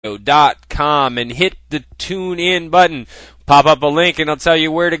com and hit the tune in button. Pop up a link and it'll tell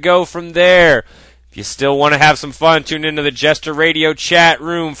you where to go from there. If you still want to have some fun, tune into the Jester Radio chat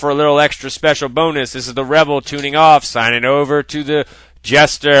room for a little extra special bonus. This is the Rebel tuning off, signing over to the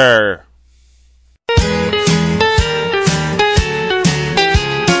Jester.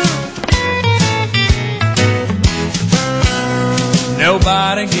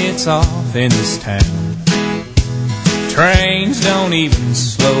 Nobody gets off in this town. Trains don't even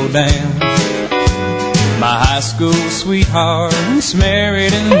slow down. My high school sweetheart's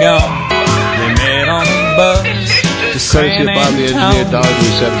married and gone. They met on a bus to San Antonio.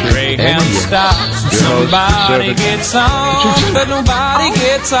 Greyhound stops and somebody gets on, but nobody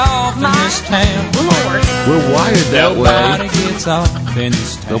gets off in this town. We're wired that way. Nobody gets off in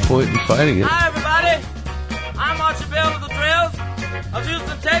this town. No point in fighting it. Hi, everybody. I'm Archie Bell of the Drills of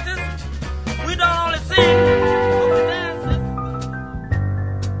Houston, Texas. We don't only sing, but we dance.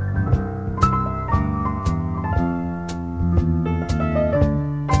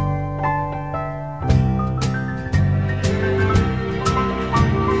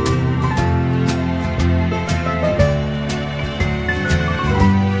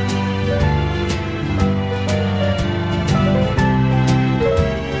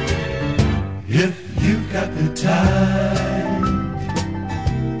 If you've got the time,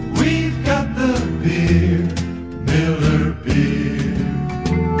 we've got the beer, Miller beer.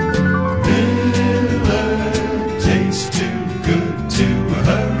 Miller tastes too good to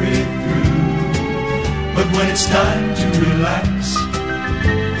hurry through, but when it's time to relax,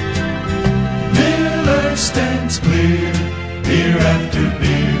 Miller stands clear, beer after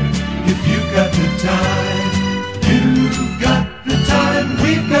beer. If you've got the time, you've got the time,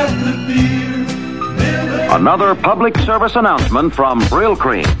 we've got the beer. Another public service announcement from Brill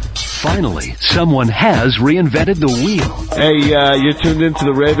Cream. Finally, someone has reinvented the wheel. Hey, you're tuned into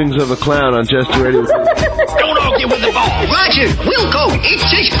the Ravings of a Clown on Jester Radio. Don't argue with the ball. Roger, we'll go.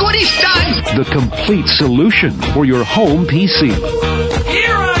 It's as good as done. The complete solution for your home PC.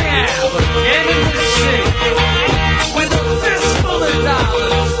 Here I am, again in the city, with a fistful of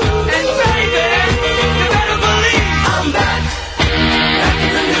dollars. And baby, you better believe I'm back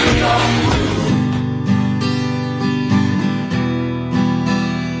in the New York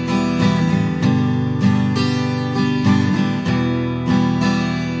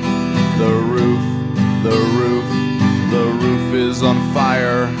groove. The roof is on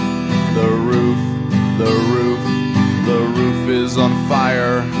fire. The roof is on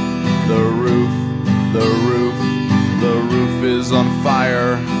fire. The roof is on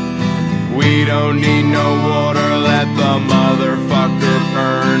fire. We don't need no water, let the motherfucker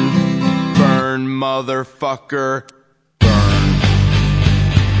burn. Burn, motherfucker, burn.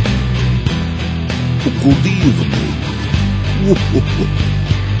 Good evening.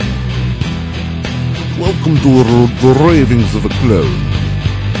 Welcome to the Ravings of a Clown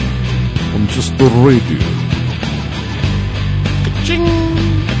on Just the Radio. Ka-ching!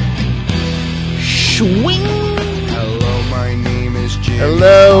 Swing! Hello, my name is Jim.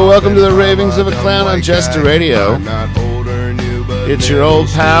 Hello, welcome to the Ravings of a Clown on Jester Radio. It's your old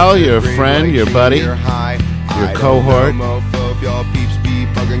pal, your friend, your buddy, your cohort.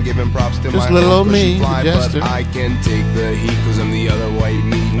 Just little old me, Jester. I can take the heat 'cause I'm the other white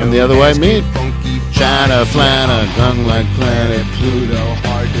meat. I'm the other white meat. China, flana, gung like planet Pluto.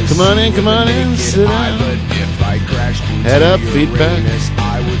 Come on in, sit down. Head up, feet back.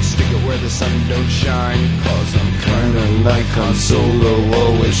 I would stick it where the sun don't shine, 'cause I'm Kinda like Han Solo,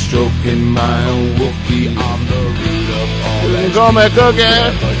 always stroking my own Wookiee. I'm the root of all that. Go, man, go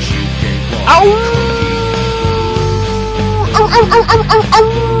get. But you can't call Ow!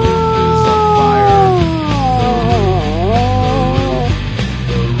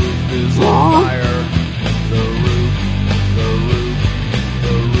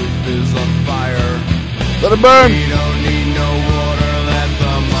 Let it burn. We don't need no water, let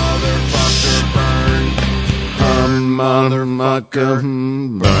the motherfucker burn. Motherfucker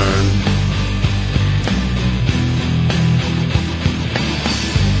burn.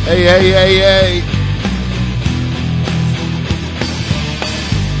 Hey.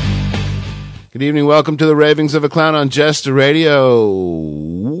 Good evening, welcome to the Ravings of a Clown on Jester Radio.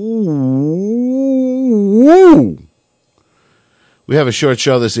 Woo! We have a short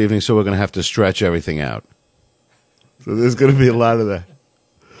show this evening, so we're going to have to stretch everything out. So there's going to be a lot of that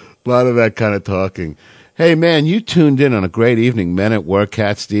kind of talking. Hey, man, you tuned in on a great evening. Men at Work,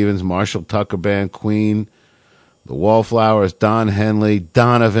 Cat Stevens, Marshall Tucker Band, Queen, The Wallflowers, Don Henley,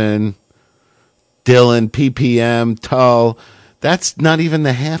 Donovan, Dylan, PPM, Tull. That's not even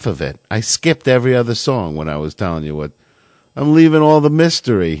the half of it. I skipped every other song when I was telling you what I'm leaving all the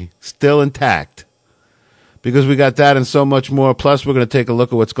mystery still intact. Because we got that and so much more. Plus, we're going to take a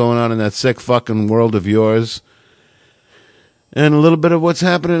look at what's going on in that sick fucking world of yours. And a little bit of what's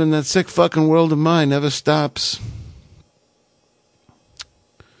happening in that sick fucking world of mine never stops.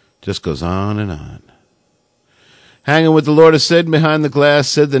 Just goes on and on. Hanging with the Lord of Sid behind the glass.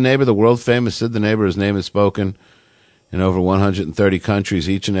 Sid the Neighbor, the world-famous Sid the Neighbor. His name is spoken in over 130 countries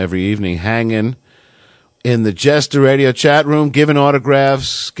each and every evening. Hanging in the Jester Radio chat room, giving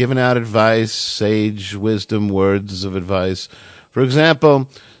autographs, giving out advice, sage wisdom, words of advice. For example,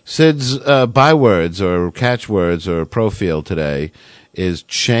 Sid's bywords or catchwords or profile today is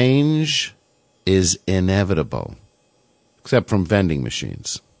change is inevitable, except from vending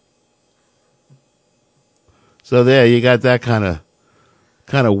machines. So there, you got that kind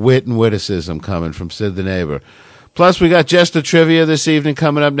of wit and witticism coming from Sid the Neighbor. Plus, we got Jester Trivia this evening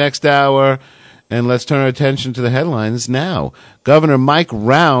coming up next hour. And let's turn our attention to the headlines now. Governor Mike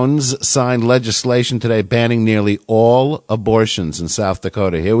Rounds signed legislation today banning nearly all abortions in South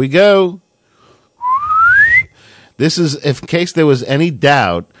Dakota. Here we go. This is, in case there was any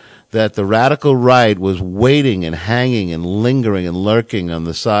doubt that the radical right was waiting and hanging and lingering and lurking on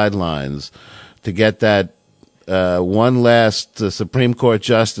the sidelines to get that one last Supreme Court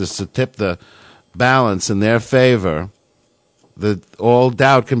justice to tip the balance in their favor, all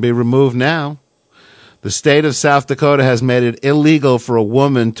doubt can be removed now. The state of South Dakota has made it illegal for a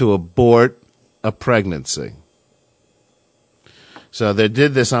woman to abort a pregnancy. So they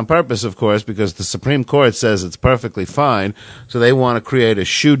did this on purpose, of course, because the Supreme Court says it's perfectly fine. So they want to create a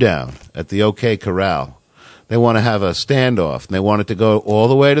showdown at the OK Corral. They want to have a standoff, and they want it to go all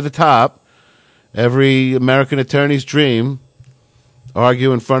the way to the top. Every American attorney's dream,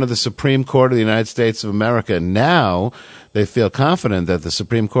 argue in front of the Supreme Court of the United States of America. Now they feel confident that the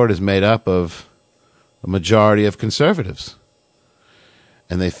Supreme Court is made up of a majority of conservatives,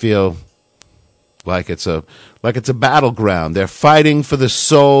 and they feel like it's a battleground. They're fighting for the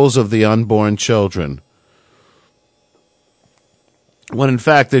souls of the unborn children, when in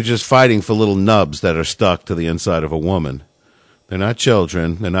fact they're just fighting for little nubs that are stuck to the inside of a woman. They're not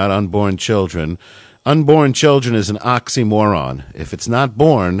children. They're not unborn children. Unborn children is an oxymoron. If it's not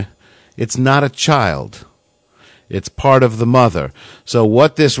born, it's not a child. It's part of the mother. So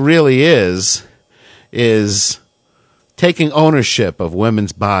what this really is taking ownership of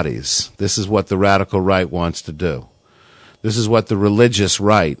women's bodies. This is what the radical right wants to do. This is what the religious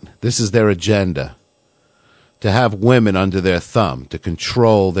right, this is their agenda. To have women under their thumb, to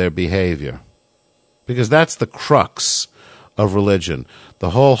control their behavior. Because that's the crux of religion. The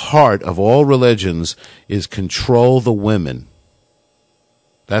whole heart of all religions is control the women.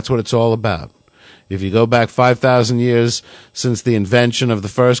 That's what it's all about. If you go back 5,000 years since the invention of the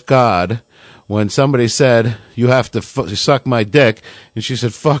first God, when somebody said, you have to suck my dick, and she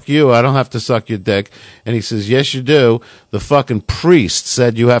said, fuck you, I don't have to suck your dick. And he says, yes, you do. The fucking priest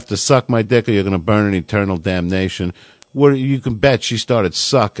said you have to suck my dick or you're going to burn in eternal damnation. You can bet she started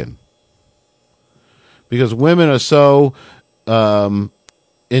sucking. Because women are so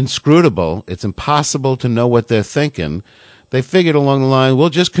inscrutable, it's impossible to know what they're thinking. They figured along the line, we'll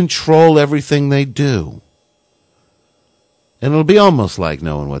just control everything they do. And it'll be almost like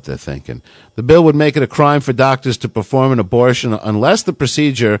knowing what they're thinking. The bill would make it a crime for doctors to perform an abortion unless the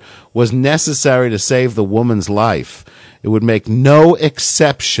procedure was necessary to save the woman's life. It would make no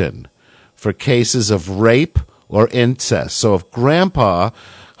exception for cases of rape or incest. So if grandpa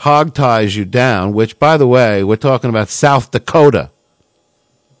hog ties you down, which, by the way, we're talking about South Dakota.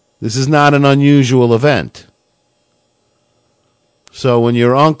 This is not an unusual event. So when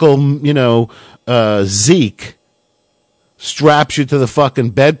your uncle, Zeke, straps you to the fucking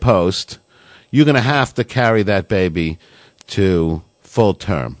bedpost, you're going to have to carry that baby to full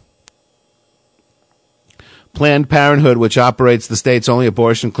term. Planned Parenthood, which operates the state's only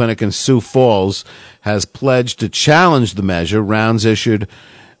abortion clinic in Sioux Falls, has pledged to challenge the measure. Rounds issued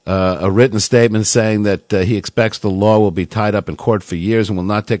a written statement saying that he expects the law will be tied up in court for years and will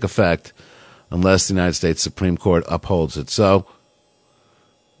not take effect unless the United States Supreme Court upholds it. So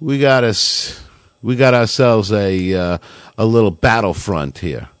we got ourselves a little battlefront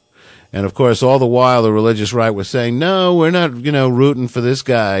here. And, of course, all the while the religious right was saying, no, we're not, rooting for this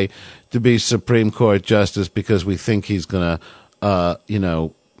guy to be Supreme Court justice because we think he's going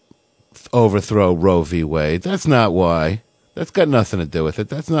to, overthrow Roe v. Wade. That's not why. That's got nothing to do with it.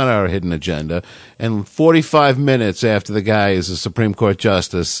 That's not our hidden agenda. And 45 minutes after the guy is a Supreme Court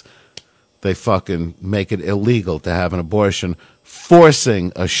justice, they fucking make it illegal to have an abortion,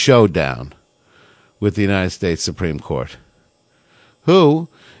 forcing a showdown with the United States Supreme Court, who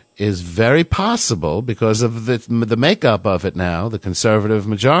is very possible because of the makeup of it now, the conservative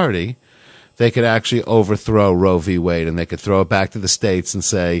majority. They could actually overthrow Roe v. Wade, and they could throw it back to the states and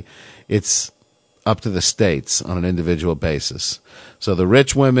say it's up to the states on an individual basis. So the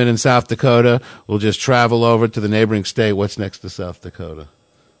rich women in South Dakota will just travel over to the neighboring state. What's next to South Dakota?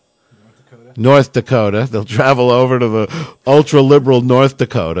 North Dakota. They'll travel over to the ultra-liberal North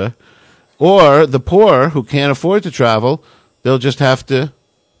Dakota. Or the poor who can't afford to travel, they'll just have to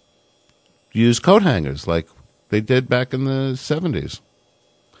use coat hangers like they did back in the 70s.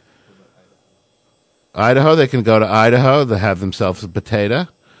 Idaho, they can go to Idaho. They have themselves a potato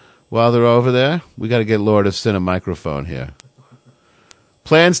while they're over there. We got to get Lord of Sin a microphone here.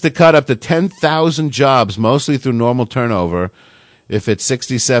 Plans to cut up to 10,000 jobs, mostly through normal turnover, if its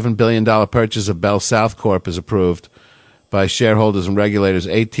 $67 billion purchase of Bell South Corp is approved by shareholders and regulators.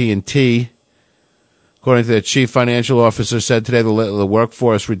 AT&T, according to their chief financial officer, said today the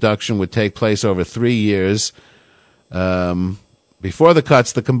workforce reduction would take place over 3 years. Before the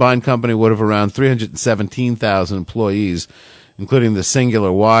cuts, the combined company would have around 317,000 employees, including the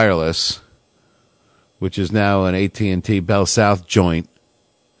Singular Wireless, which is now an AT&T Bell South joint.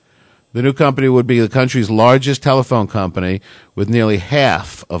 The new company would be the country's largest telephone company with nearly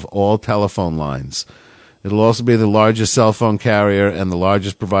half of all telephone lines. It'll also be the largest cell phone carrier and the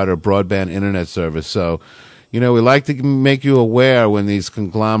largest provider of broadband internet service. So, we like to make you aware when these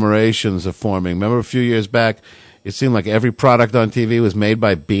conglomerations are forming. Remember a few years back, it seemed like every product on TV was made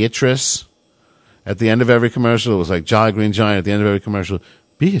by Beatrice. At the end of every commercial, it was like Jolly Green Giant. At the end of every commercial,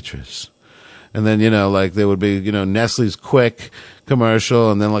 Beatrice. And then, there would be, Nestle's Quick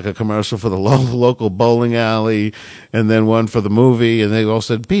commercial, and then like a commercial for the local bowling alley, and then one for the movie, and they all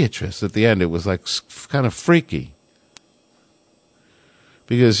said Beatrice at the end. It was like kind of freaky.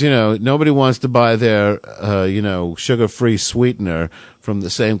 Because, nobody wants to buy their, sugar-free sweetener from the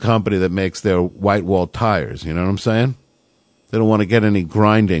same company that makes their white wall tires. You know what I'm saying? They don't want to get any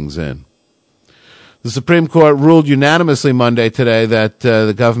grindings in. The Supreme Court ruled unanimously Monday today that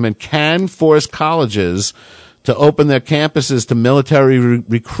the government can force colleges to open their campuses to military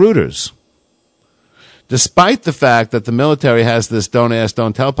recruiters, despite the fact that the military has this don't ask,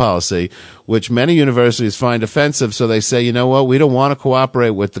 don't tell policy, which many universities find offensive. So they say, you know what, we don't want to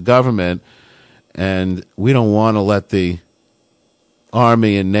cooperate with the government, and we don't want to let the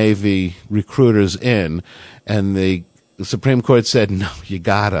Army and Navy recruiters in. And the Supreme Court said, no, you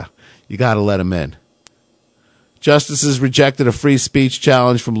gotta let them in. Justices rejected a free speech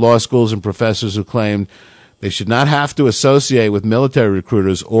challenge from law schools and professors who claimed they should not have to associate with military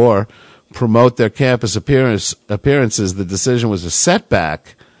recruiters or promote their campus appearances. The decision was a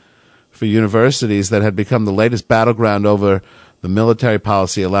setback for universities that had become the latest battleground over the military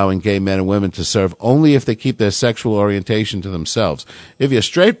policy allowing gay men and women to serve only if they keep their sexual orientation to themselves. If you're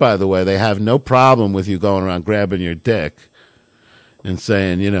straight, by the way, they have no problem with you going around grabbing your dick and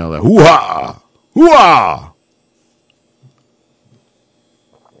saying, like, hoo-ha! Hoo-ha!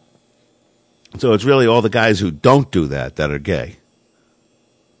 So it's really all the guys who don't do that are gay.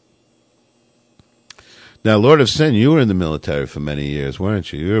 Now, Lord of Sin, you were in the military for many years,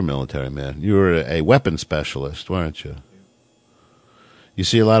 weren't you? You were a military man. You were a weapons specialist, weren't you? You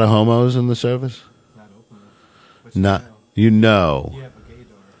see a lot of homos in the service? Not openly. Not, you know. Yeah, but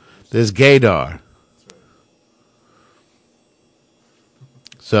gaydar. There's gaydar. That's right.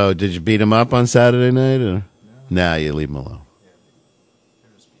 So did you beat him up on Saturday night? Or? No, you leave him alone.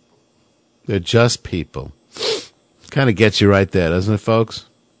 They're just people. Kind of gets you right there, doesn't it, folks?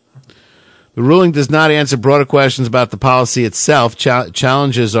 The ruling does not answer broader questions about the policy itself.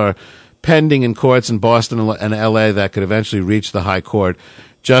 Challenges are pending in courts in Boston and L.A. that could eventually reach the high court.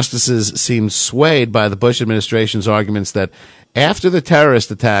 Justices seem swayed by the Bush administration's arguments that after the terrorist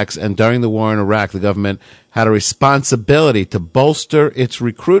attacks and during the war in Iraq, the government had a responsibility to bolster its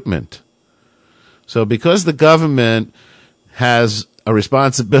recruitment. So because the government has a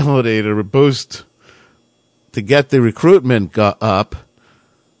responsibility to boost, to get the recruitment up,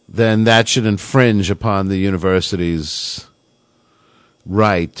 then that should infringe upon the university's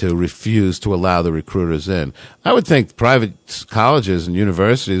right to refuse to allow the recruiters in. I would think private colleges and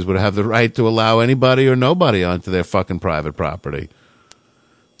universities would have the right to allow anybody or nobody onto their fucking private property.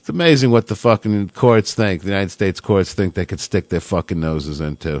 It's amazing what the fucking courts think, the United States courts think they could stick their fucking noses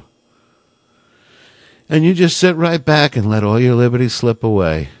into. And you just sit right back and let all your liberties slip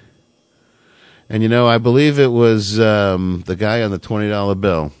away. And, I believe it was the guy on the $20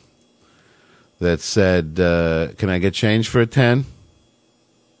 bill that said, can I get change for a 10?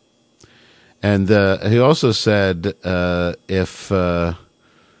 And he also said, if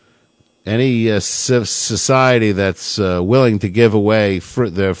society that's willing to give away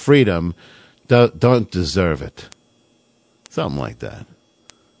their freedom don't deserve it. Something like that.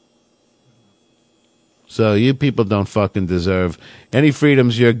 So you people don't fucking deserve any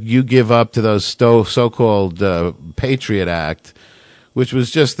freedoms you give up to those so-called Patriot Act, which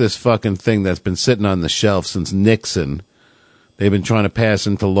was just this fucking thing that's been sitting on the shelf since Nixon. They've been trying to pass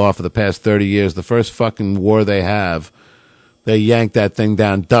into law for the past 30 years. The first fucking war they have, they yanked that thing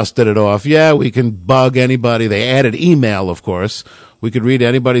down, dusted it off. Yeah, we can bug anybody. They added email, of course. We could read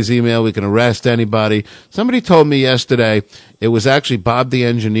anybody's email. We can arrest anybody. Somebody told me yesterday, it was actually Bob the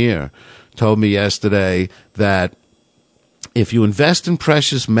engineer, told me yesterday that if you invest in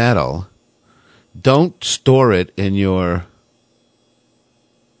precious metal, don't store it in your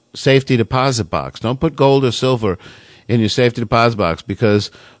safety deposit box. Don't put gold or silver in your safety deposit box because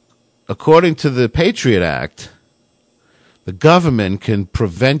according to the Patriot Act, the government can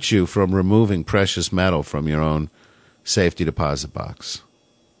prevent you from removing precious metal from your own safety deposit box.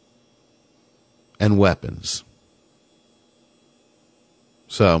 And weapons.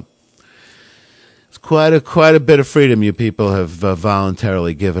 So, it's quite a bit of freedom you people have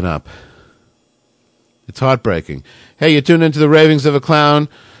voluntarily given up. It's heartbreaking. Hey, you tuned into the Ravings of a Clown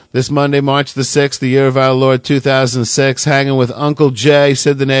this Monday, March the 6th, the year of our Lord 2006, hanging with Uncle Jay,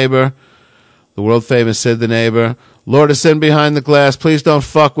 Sid the Neighbor, the world-famous Sid the Neighbor. Lord of Sin behind the glass, please don't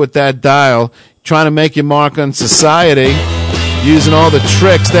fuck with that dial. Trying to make your mark on society, using all the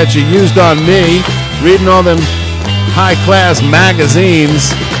tricks that you used on me, reading all them high-class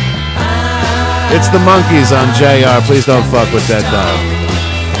magazines. It's the Monkees on JR. Please don't fuck with that dial.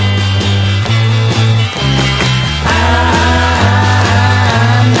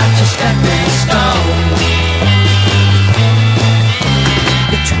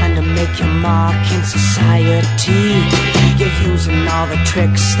 Mark in society. You're using all the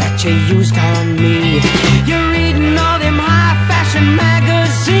tricks that you used on me. You're reading all them high fashion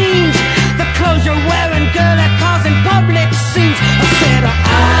magazines. The clothes you're wearing, girl, are causing public scenes. I said I'm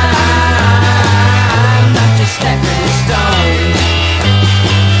not your stepping stone.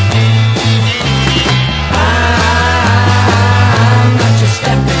 I'm not your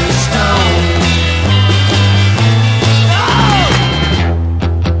stepping stone.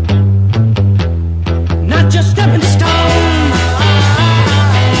 Not just stepping stone.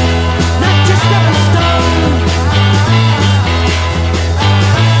 Not just stepping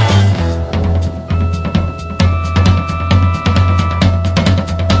stone.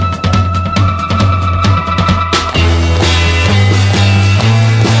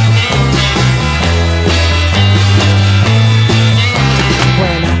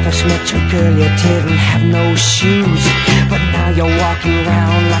 When I first met you, girl, you didn't have no shoes, but now you're walking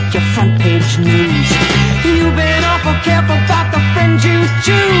around like your front page news. You've been awful careful about the friends you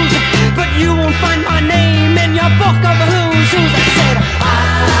choose, but you won't find my name in your book of who's who's. I said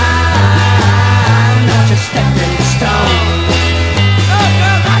I'm not your stepping stone. Oh,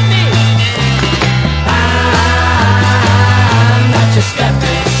 girl, not me. I'm not your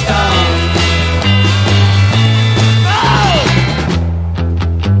stepping stone. Oh,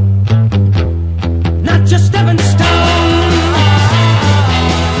 not your stepping stone.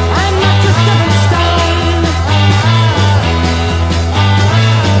 I'm not your stepping stone. Not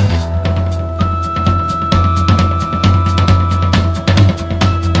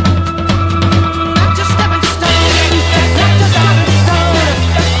your stepping stone. Not your stepping stone.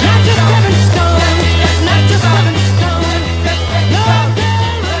 Not your stepping stone. Not your stepping stone. No,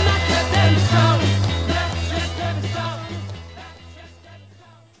 girl, not your stepping stone. Not your stepping stone.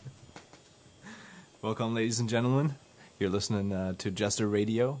 Welcome, ladies and gentlemen. You're listening to Jester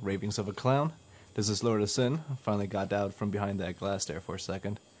Radio, Ravings of a Clown. This is Lord of Sin. I finally got out from behind that glass there for a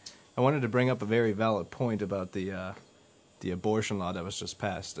second. I wanted to bring up a very valid point about the abortion law that was just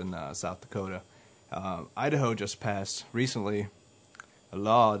passed in South Dakota. Idaho just passed recently a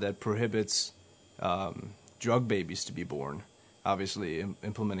law that prohibits drug babies to be born, obviously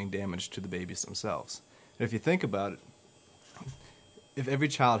implementing damage to the babies themselves. And if you think about it, if every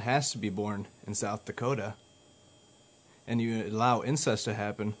child has to be born in South Dakota, and you allow incest to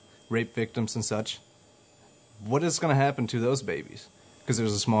happen, rape victims and such, what is going to happen to those babies? Because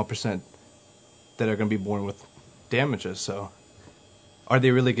there's a small percent that are going to be born with damages, so are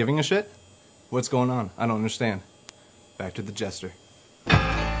they really giving a shit? What's going on? I don't understand. Back to the Jester.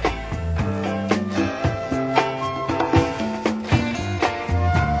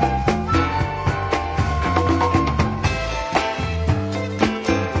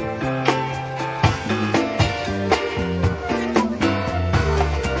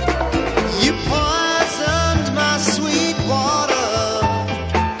 You poisoned my sweet water.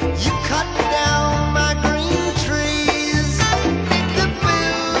 You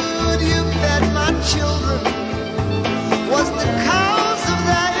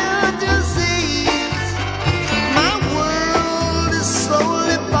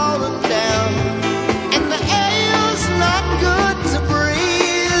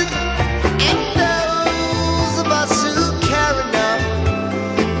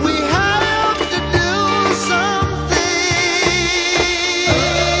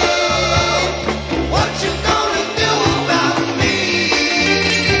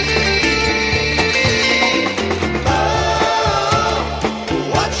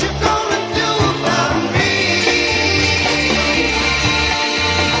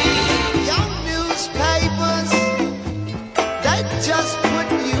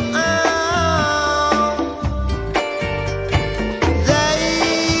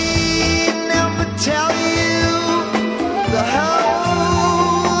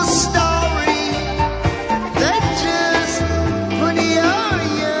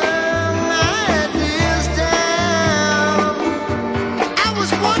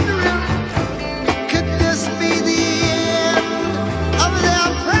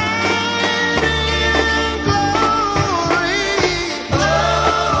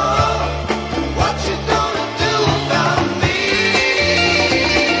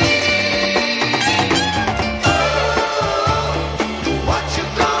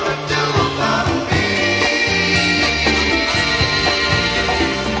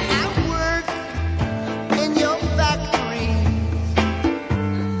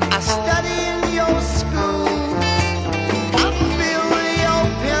study in your school. I feel your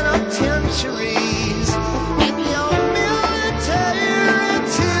penitentiaries and your military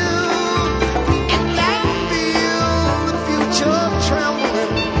too. And I feel the future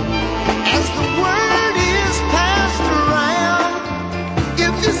trembling as the word is passed around.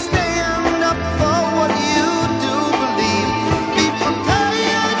 If you stand up for what you do believe, be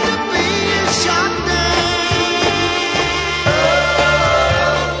prepared to be shot down.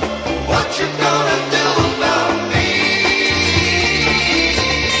 What you gonna do about me?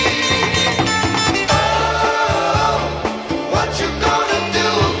 Oh, what you gonna do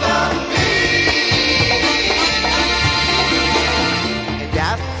about me? And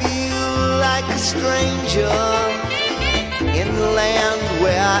I feel like a stranger in the land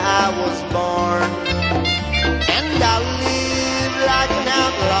where I was born, and I live like an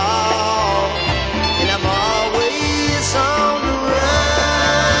outlaw, and I'm always on the run.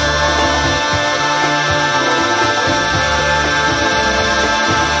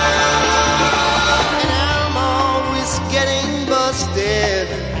 And I'm always getting busted,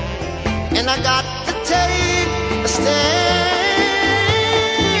 and I got to take a stand.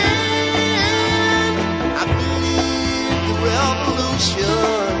 I believe the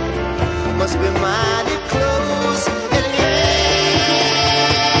revolution must be mighty close at hand.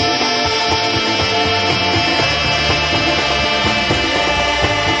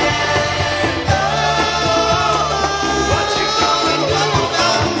 Oh, what you gonna do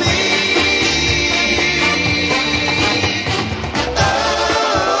about me?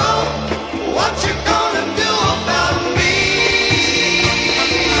 Oh, what you gonna do about me?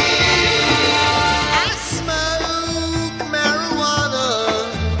 I smoke marijuana,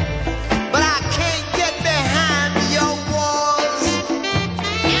 but I can't get behind your walls.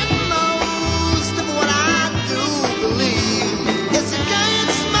 And most of what I do believe is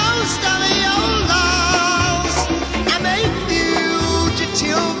against most of your laws. I'm a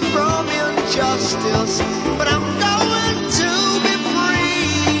fugitive from injustice, but I'm going to be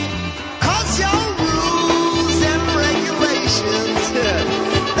free. 'Cause your rules and regulations,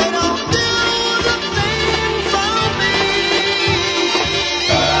 they don't do the thing for me.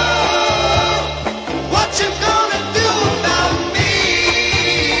 Oh, what you gonna do about me?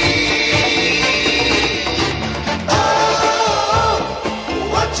 Oh,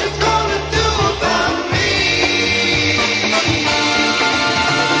 what you gonna do about me?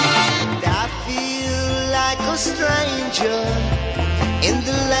 I feel like a stranger in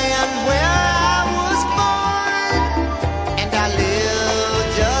the land where I was born, and I live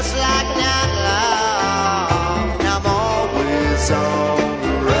just like an outlaw, and I'm always on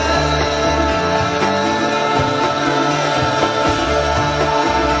the run.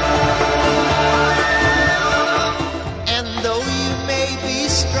 And though you may be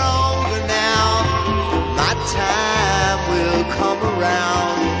stronger now, my time will come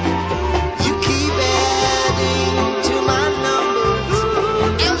around. You keep adding to my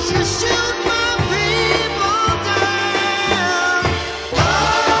numbers as you shoot my people down.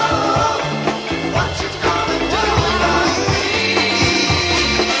 Oh, what you gonna do about me?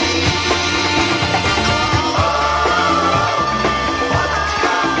 Oh, what you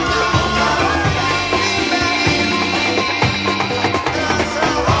gonna do about me? That's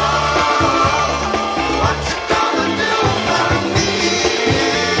all. What you gonna do about me?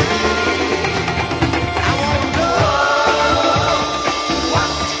 I wanna know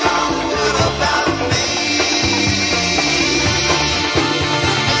what you gonna do about me.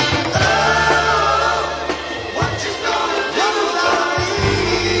 Oh, what you gonna do about me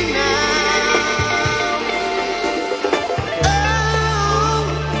now? Oh,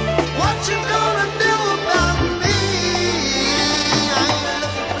 what you gonna do about me? I ain't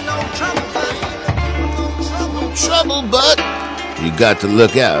looking for no trouble, but Trouble, but you got to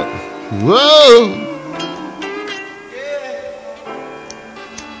look out. Whoa!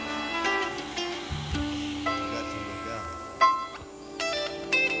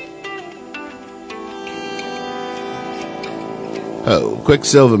 Oh,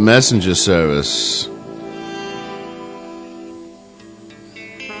 Quicksilver Messenger Service.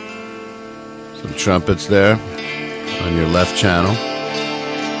 Some trumpets there on your left channel.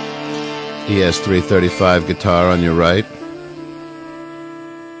 ES335 guitar on your right.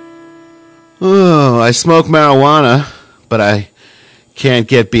 Oh, I smoke marijuana, but I can't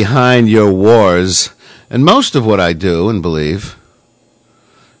get behind your wars. And most of what I do and believe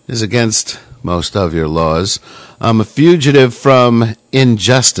is against most of your laws. I'm a fugitive from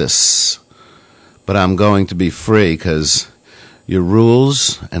injustice, but I'm going to be free because your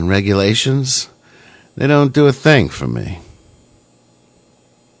rules and regulations, they don't do a thing for me.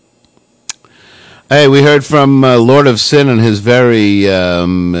 Hey, we heard from Lord of Sin and his very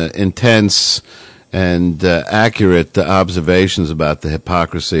intense and accurate observations about the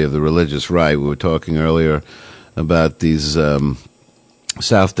hypocrisy of the religious right. We were talking earlier about these.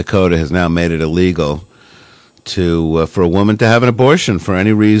 South Dakota has now made it illegal for a woman to have an abortion for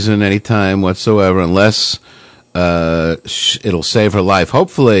any reason, any time whatsoever, unless it'll save her life.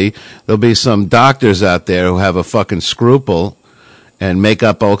 Hopefully, there'll be some doctors out there who have a fucking scruple and make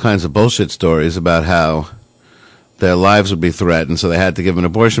up all kinds of bullshit stories about how their lives would be threatened, so they had to give an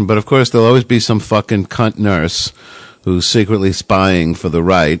abortion. But, of course, there'll always be some fucking cunt nurse who's secretly spying for the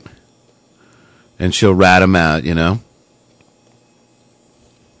right, and she'll rat him out, you know?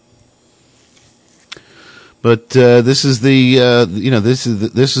 But this is the this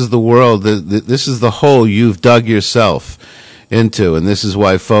is the world. This is the hole you've dug yourself into, and this is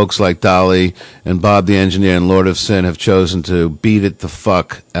why folks like Dolly and Bob the Engineer and Lord of Sin have chosen to beat it the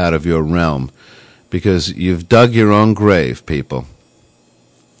fuck out of your realm, because you've dug your own grave, people.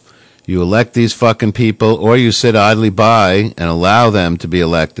 You elect these fucking people, or you sit idly by and allow them to be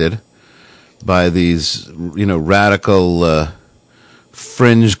elected by these radical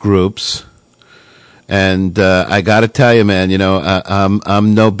fringe groups. And I got to tell you, man,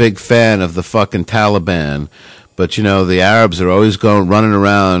 I'm no big fan of the fucking Taliban, but the Arabs are always running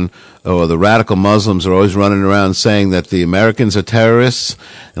around, or the radical Muslims are always running around saying that the Americans are terrorists.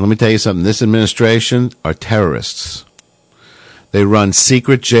 And let me tell you something: this administration are terrorists. They run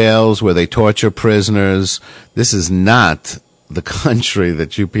secret jails where they torture prisoners. This is not the country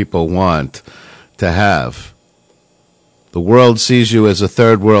that you people want to have. The world sees you as a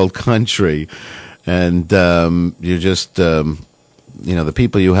third world country. And you're just, the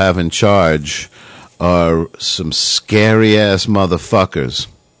people you have in charge are some scary-ass motherfuckers.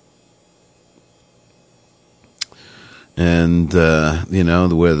 And,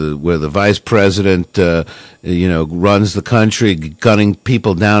 where the vice president, runs the country, gunning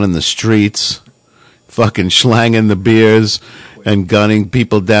people down in the streets, fucking slanging the beers and gunning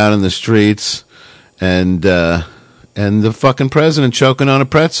people down in the streets, and the fucking president choking on a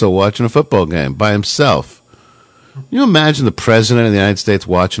pretzel watching a football game by himself. Can you imagine the president of the United States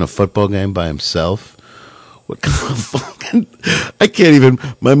watching a football game by himself? What kind of fucking...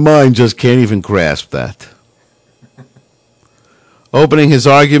 my mind just can't even grasp that. Opening his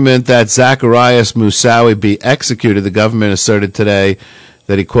argument that Zacharias Moussaoui be executed, the government asserted today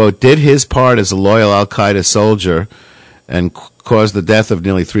that he, quote, did his part as a loyal al-Qaeda soldier and caused the death of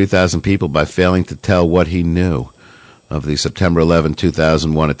nearly 3,000 people by failing to tell what he knew of the September 11,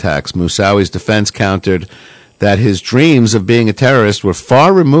 2001 attacks. Moussaoui's defense countered that his dreams of being a terrorist were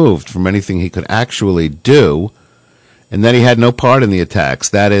far removed from anything he could actually do, and that he had no part in the attacks.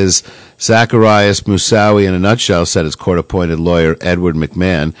 That is, Zacharias Moussaoui, in a nutshell, said his court-appointed lawyer, Edward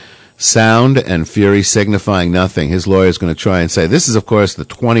McMahon, sound and fury signifying nothing. His lawyer is going to try and say, this is, of course, the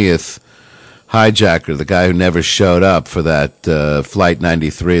 20th hijacker, the guy who never showed up for that Flight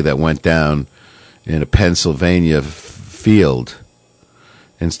 93 that went down in a Pennsylvania field,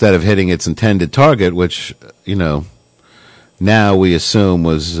 instead of hitting its intended target, which, now we assume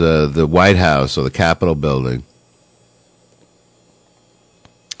was the White House or the Capitol building.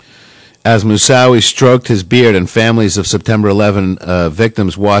 As Moussaoui stroked his beard and families of September 11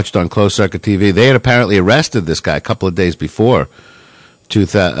 victims watched on closed-circuit TV, they had apparently arrested this guy a couple of days before the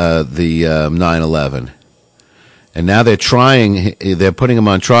 9/11. And now they're putting him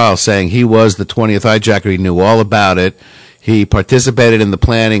on trial, saying he was the 20th hijacker. He knew all about it. He participated in the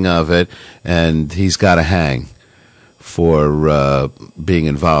planning of it, and he's got to hang for being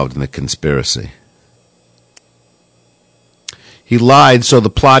involved in the conspiracy. He lied so the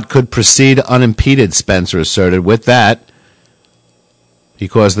plot could proceed unimpeded, Spencer asserted. With that, he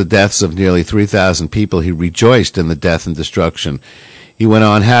caused the deaths of nearly 3,000 people. He rejoiced in the death and destruction. He went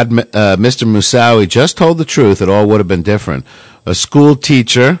on, had Mr. Moussaoui just told the truth, it all would have been different. A school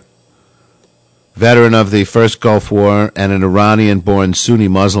teacher, veteran of the First Gulf War, and an Iranian-born Sunni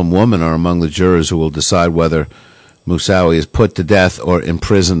Muslim woman are among the jurors who will decide whether Moussaoui is put to death or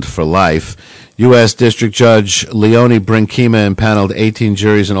imprisoned for life. U.S. District Judge Leonie Brinkema impaneled 18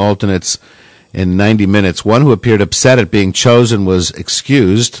 juries and alternates in 90 minutes. One who appeared upset at being chosen was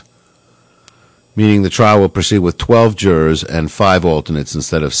excused, meaning the trial will proceed with 12 jurors and 5 alternates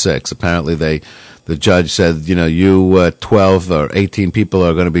instead of 6. Apparently the judge said, 12 or 18 people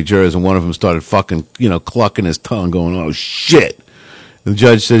are going to be jurors, and one of them started fucking, clucking his tongue, going, oh, shit. And the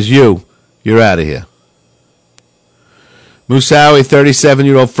judge says, you're out of here. Moussaoui,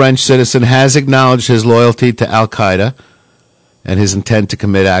 37-year-old French citizen, has acknowledged his loyalty to al-Qaeda and his intent to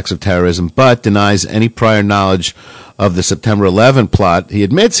commit acts of terrorism, but denies any prior knowledge of the September 11 plot. He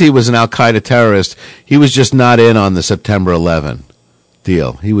admits he was an Al-Qaeda terrorist. He was just not in on the September 11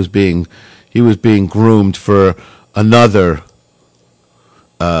 deal. He was being groomed for another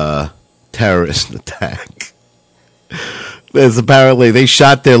terrorist attack. There's apparently, they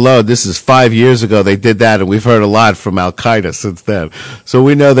shot their load. This is 5 years ago they did that, and we've heard a lot from Al-Qaeda since then. So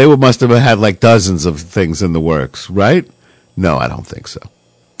we know they must have had like dozens of things in the works, right? No, I don't think so.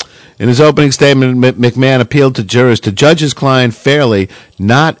 In his opening statement, McMahon appealed to jurors to judge his client fairly,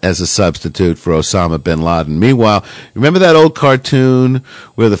 not as a substitute for Osama bin Laden. Meanwhile, remember that old cartoon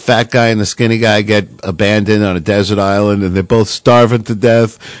where the fat guy and the skinny guy get abandoned on a desert island and they're both starving to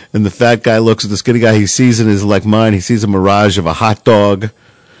death, and the fat guy looks at the skinny guy, he sees in his like mind, he sees a mirage of a hot dog.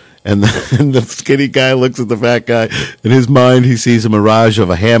 And the skinny guy looks at the fat guy. In his mind, he sees a mirage of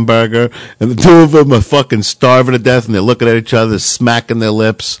a hamburger. And the two of them are fucking starving to death, and they're looking at each other, smacking their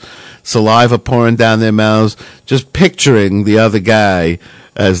lips, saliva pouring down their mouths, just picturing the other guy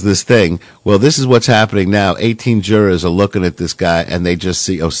as this thing. Well, this is what's happening now. 18 jurors are looking at this guy, and they just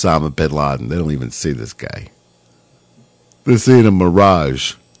see Osama bin Laden. They don't even see this guy. They're seeing a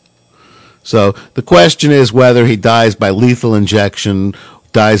mirage. So the question is whether he dies by lethal injection,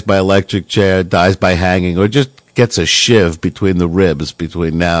 dies by electric chair, dies by hanging, or just gets a shiv between the ribs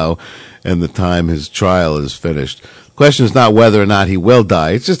between now and the time his trial is finished. The question is not whether or not he will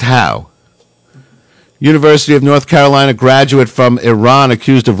die, it's just how. University of North Carolina graduate from Iran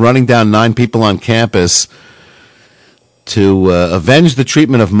accused of running down 9 people on campus to avenge the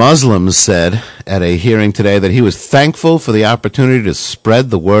treatment of Muslims said at a hearing today that he was thankful for the opportunity to spread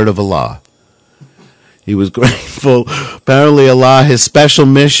the word of Allah. He was grateful. Apparently, Allah, his special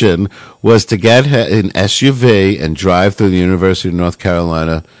mission was to get an SUV and drive through the University of North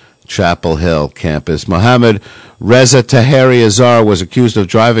Carolina Chapel Hill campus. Mohammed Reza Taheri Azhar was accused of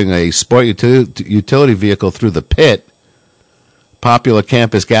driving a sport utility vehicle through the pit, popular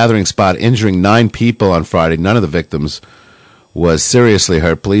campus gathering spot, injuring 9 people on Friday. None of the victims was seriously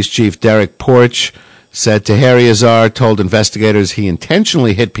hurt. Police Chief Derek Porch said Taheri Azhar told investigators he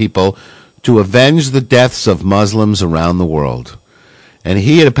intentionally hit people to avenge the deaths of Muslims around the world. And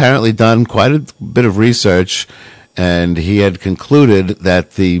he had apparently done quite a bit of research, and he had concluded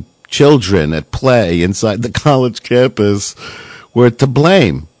that the children at play inside the college campus were to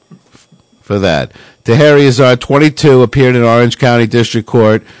blame for that. Taheri Azhar, 22, appeared in Orange County District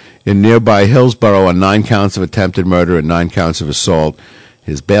Court in nearby Hillsborough on 9 counts of attempted murder and 9 counts of assault.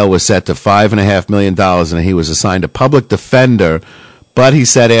 His bail was set to $5.5 million, and he was assigned a public defender. But he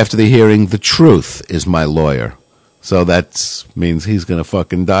said after the hearing, the truth is my lawyer. So that means he's going to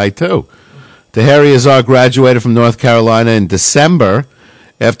fucking die too. Taheri Azhar graduated from North Carolina in December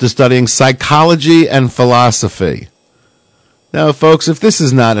after studying psychology and philosophy. Now, folks, if this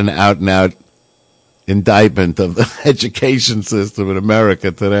is not an out-and-out indictment of the education system in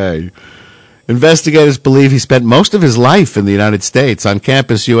America today, investigators believe he spent most of his life in the United States. On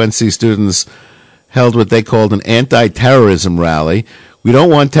campus, UNC students held what they called an anti-terrorism rally. We don't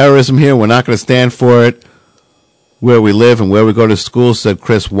want terrorism here. We're not going to stand for it where we live and where we go to school, said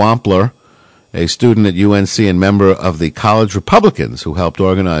Chris Wampler, a student at UNC and member of the College Republicans who helped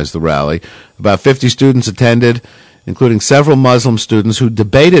organize the rally. About 50 students attended, including several Muslim students who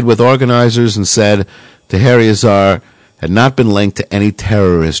debated with organizers and said Taheri Azhar had not been linked to any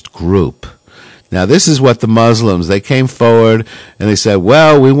terrorist group. Now, this is what the Muslims, they came forward and they said,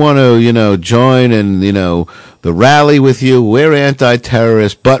 well, we want to, join in, the rally with you. We're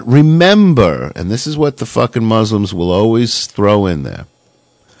anti-terrorist. But remember, and this is what the fucking Muslims will always throw in there.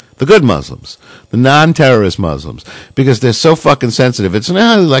 The good Muslims, the non-terrorist Muslims, because they're so fucking sensitive. It's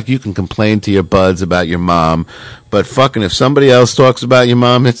not like you can complain to your buds about your mom, but fucking if somebody else talks about your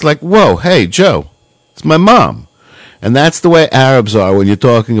mom, it's like, whoa, hey, Joe, it's my mom. And that's the way Arabs are when you're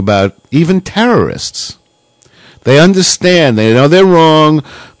talking about even terrorists. They understand. They know they're wrong,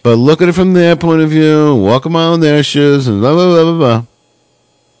 but look at it from their point of view, walk them on their shoes, and blah, blah, blah, blah, blah.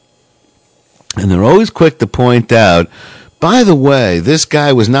 And they're always quick to point out, by the way, this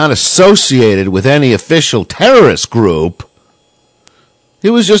guy was not associated with any official terrorist group. It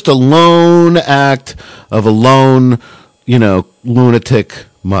was just a lone act of a lone, lunatic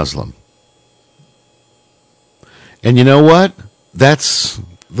Muslim. And you know what? That's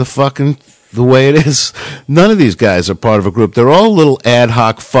the way it is. None of these guys are part of a group. They're all little ad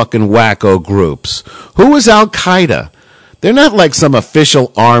hoc fucking wacko groups. Who is Al-Qaeda? They're not like some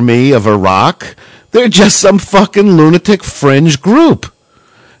official army of Iraq. They're just some fucking lunatic fringe group.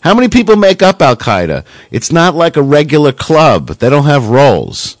 How many people make up Al-Qaeda? It's not like a regular club. They don't have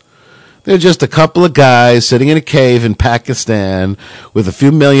roles. They're just a couple of guys sitting in a cave in Pakistan with a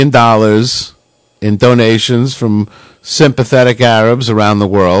few $1 million in donations from sympathetic Arabs around the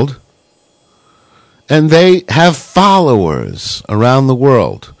world. And they have followers around the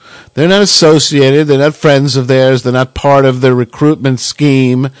world. They're not associated. They're not friends of theirs. They're not part of the recruitment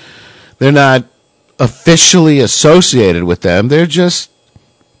scheme. They're not officially associated with them. They're just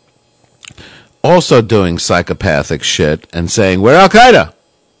also doing psychopathic shit and saying, we're Al-Qaeda.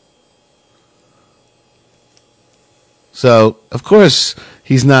 So, of course,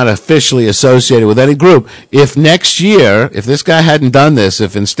 he's not officially associated with any group. If next year, if this guy hadn't done this,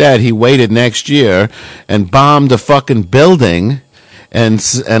 if instead he waited next year and bombed a fucking building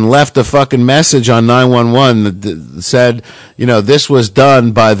and left a fucking message on 911 that said, you know, this was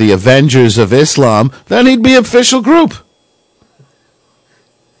done by the Avengers of Islam, then he'd be an official group.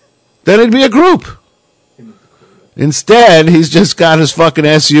 Then it'd be a group. Instead, he's just got his fucking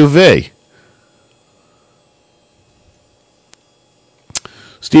SUV.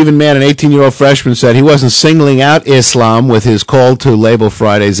 Stephen Mann, an 18-year-old freshman, said he wasn't singling out Islam with his call to label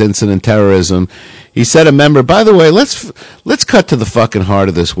Friday's incident terrorism. He said a member, by the way, let's cut to the fucking heart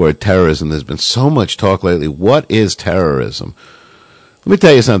of this word terrorism. There's been so much talk lately. What is terrorism? Let me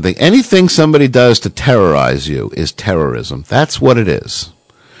tell you something. Anything somebody does to terrorize you is terrorism. That's what it is.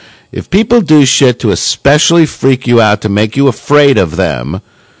 If people do shit to especially freak you out, to make you afraid of them,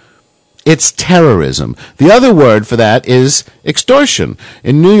 it's terrorism. The other word for that is extortion.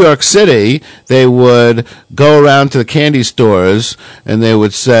 In New York City, they would go around to the candy stores and they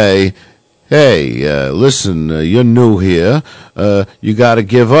would say, hey, listen, you're new here. You got to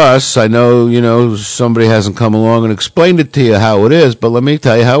give us, I know, somebody hasn't come along and explained it to you how it is, but let me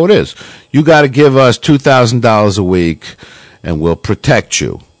tell you how it is. You got to give us $2,000 a week and we'll protect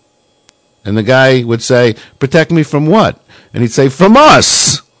you. And the guy would say, protect me from what? And he'd say, from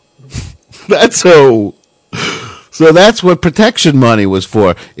us. That's who. So that's what protection money was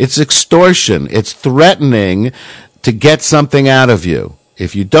for. It's extortion. It's threatening to get something out of you.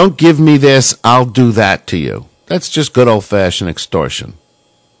 If you don't give me this, I'll do that to you. That's just good old-fashioned extortion.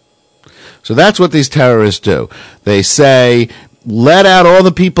 So that's what these terrorists do. They say, let out all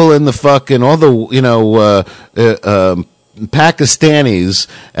the people in the fucking, all the, Pakistanis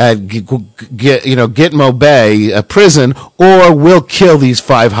at Gitmo Bay prison, or we'll kill these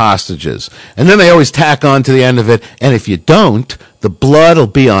 5 hostages. And then they always tack on to the end of it, and if you don't, the blood will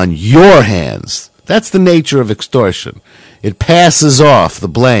be on your hands. That's the nature of extortion. It passes off the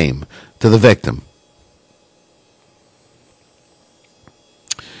blame to the victim.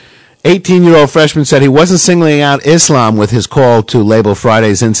 18-year-old freshman said he wasn't singling out Islam with his call to label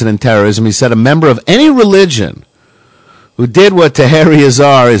Friday's incident terrorism. He said a member of any religion who did what Tahrir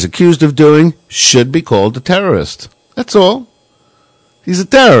Azar is accused of doing should be called a terrorist. That's all. He's a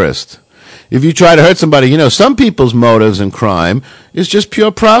terrorist. If you try to hurt somebody, some people's motives in crime is just pure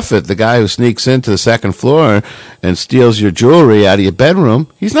profit. The guy who sneaks into the second floor and steals your jewelry out of your bedroom,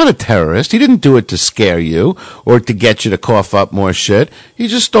 he's not a terrorist. He didn't do it to scare you or to get you to cough up more shit. He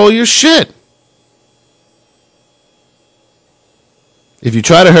just stole your shit. If you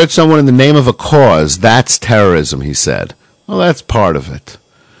try to hurt someone in the name of a cause, that's terrorism, he said. Well, that's part of it.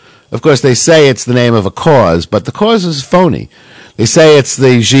 Of course, they say it's the name of a cause, but the cause is phony. They say it's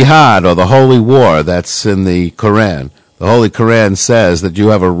the jihad or the holy war that's in the Quran. The Holy Quran says that you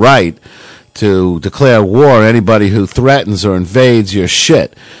have a right to declare war on anybody who threatens or invades your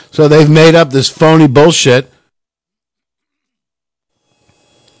shit. So they've made up this phony bullshit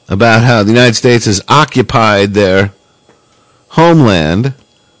about how the United States has occupied their homeland,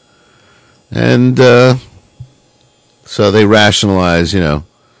 and so they rationalize,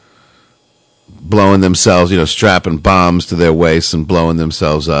 blowing themselves, strapping bombs to their waists and blowing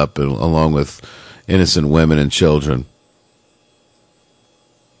themselves up, along with innocent women and children.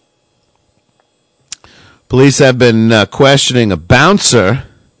 Police have been questioning a bouncer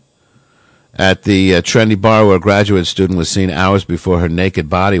at the trendy bar where a graduate student was seen hours before her naked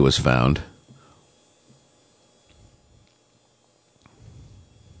body was found.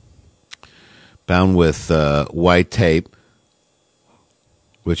 Bound with white tape,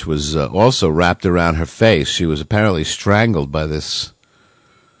 which was also wrapped around her face. She was apparently strangled by this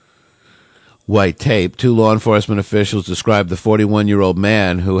white tape. 2 law enforcement officials described the 41-year-old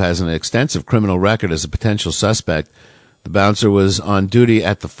man, who has an extensive criminal record, as a potential suspect. The bouncer was on duty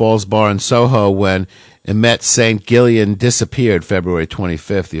at the Falls Bar in Soho when Emmett St. Gillian disappeared February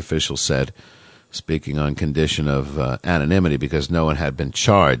 25th, the official said, speaking on condition of anonymity because no one had been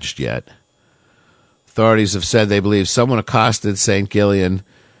charged yet. Authorities have said they believe someone accosted St. Gillian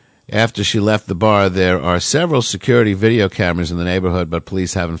After she left the bar, there are several security video cameras in the neighborhood, but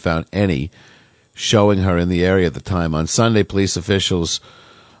police haven't found any showing her in the area at the time. On Sunday, police officials,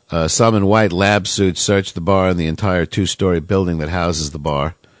 some in white lab suits, searched the bar and the entire two-story building that houses the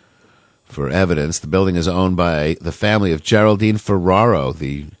bar for evidence. The building is owned by the family of Geraldine Ferraro,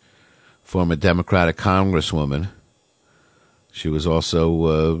 the former Democratic congresswoman. She was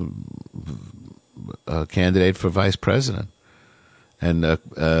also a candidate for vice president and a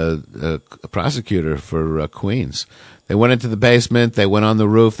prosecutor for Queens. They went into the basement. They went on the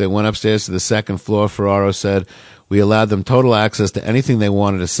roof. They went upstairs to the second floor. Ferraro said, "We allowed them total access to anything they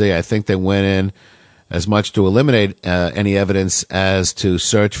wanted to see. I think they went in as much to eliminate any evidence as to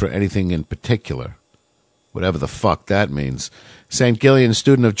search for anything in particular," whatever the fuck that means. St. Gillian,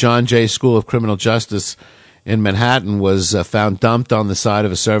 student of John Jay School of Criminal Justice in Manhattan, was found dumped on the side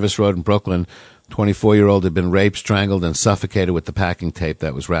of a service road in Brooklyn. 24-year-old had been raped, strangled, and suffocated with the packing tape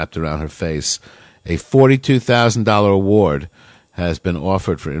that was wrapped around her face. A $42,000 award has been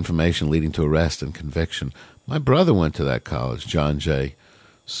offered for information leading to arrest and conviction. My brother went to that college, John Jay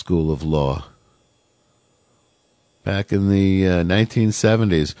School of Law, back in the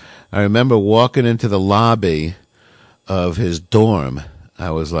 1970s. I remember walking into the lobby of his dorm.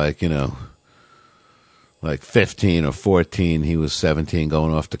 I was like 15 or 14. He was 17,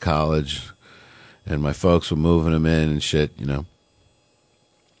 going off to college. And my folks were moving him in and shit,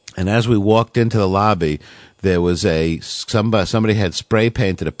 And as we walked into the lobby, there was somebody had spray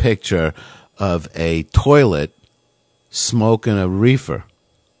painted a picture of a toilet smoking a reefer.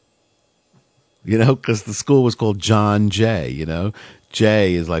 Because the school was called John Jay,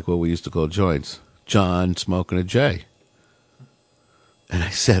 Jay is like what we used to call joints. John smoking a J. And I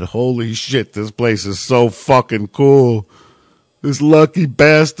said, holy shit, this place is so fucking cool. This lucky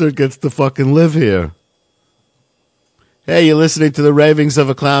bastard gets to fucking live here. Hey, you're listening to the Ravings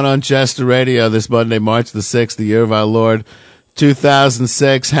of a Clown on Chester Radio this Monday, March the 6th, the year of our Lord,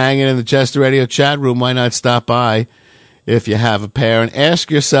 2006. Hanging in the Chester Radio chat room. Why not stop by if you have a pair and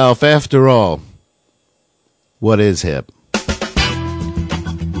ask yourself, after all, what is hip?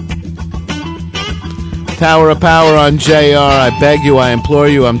 Tower of Power on JR. I beg you, I implore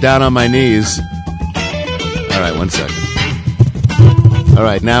you, I'm down on my knees. All right, 1 second. All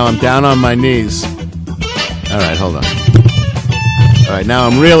right, now I'm down on my knees. All right, hold on. All right, now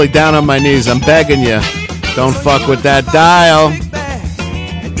I'm really down on my knees. I'm begging you. Don't fuck with that dial.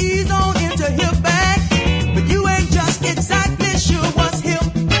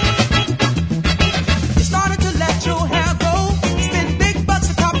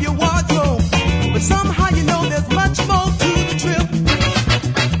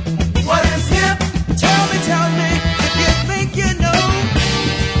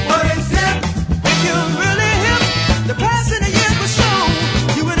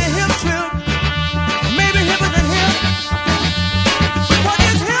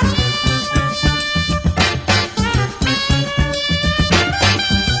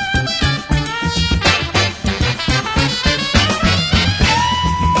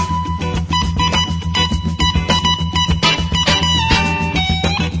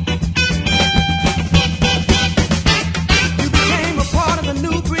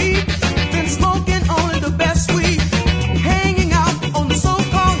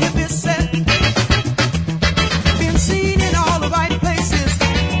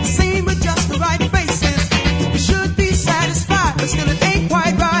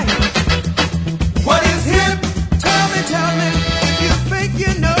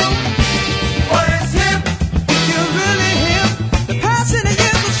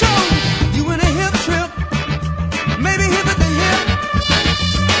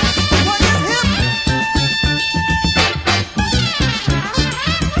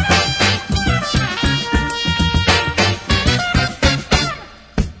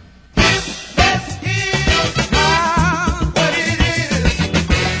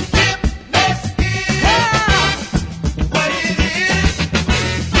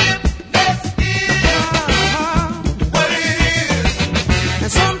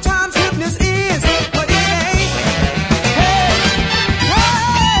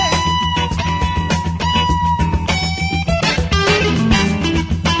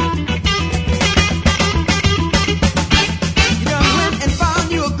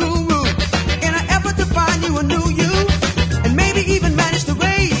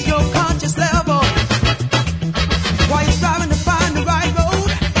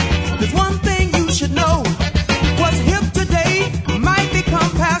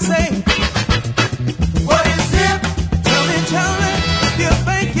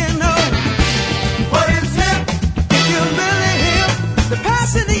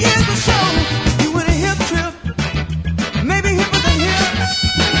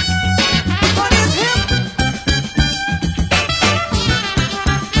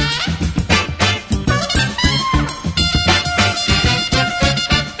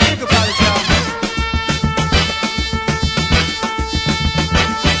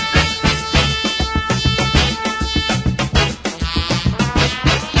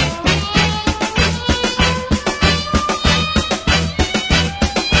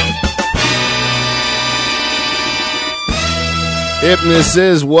 Hypnus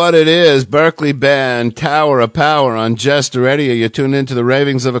is what it is. Berkeley Band, Tower of Power on Jester Radio. You're tuned into the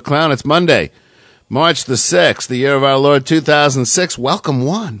Ravings of a Clown. It's Monday, March the 6th, the year of our Lord 2006. Welcome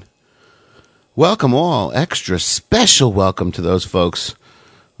one. Welcome all. Extra special welcome to those folks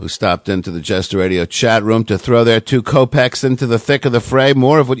who stopped into the Jester Radio chat room to throw their 2 kopecks into the thick of the fray.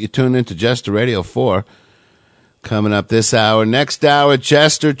 More of what you tune into Jester Radio for. Coming up this hour. Next hour,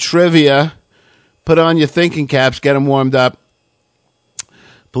 Jester Trivia. Put on your thinking caps. Get them warmed up.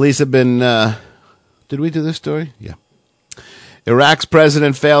 Police have been, did we do this story? Yeah. Iraq's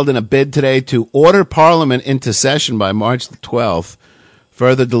president failed in a bid today to order parliament into session by March the 12th,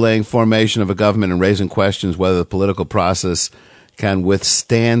 further delaying formation of a government and raising questions whether the political process can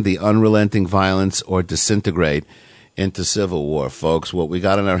withstand the unrelenting violence or disintegrate into civil war. Folks, what we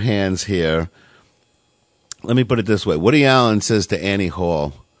got in our hands here, let me put it this way. Woody Allen says to Annie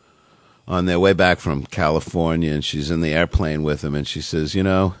Hall, on their way back from California, and she's in the airplane with him, and she says, you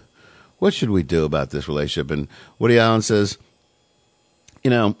know, what should we do about this relationship? And Woody Allen says, you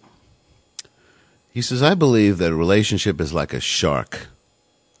know, he says, I believe that a relationship is like a shark,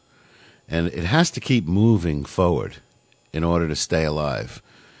 and it has to keep moving forward in order to stay alive.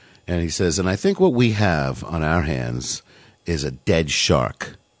 And he says, and I think what we have on our hands is a dead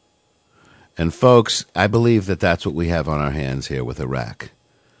shark. And folks, I believe that that's what we have on our hands here with Iraq.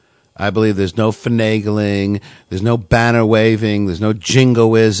 I believe there's no finagling, there's no banner waving, there's no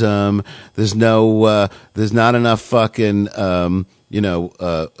jingoism, there's not enough fucking,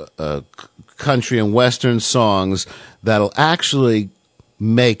 country and western songs that'll actually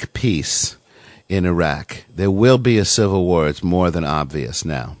make peace in Iraq. There will be a civil war. It's more than obvious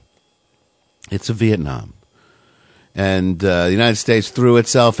now. It's a Vietnam. And the United States threw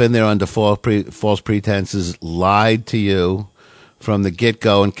itself in there under false pretenses, lied to you from the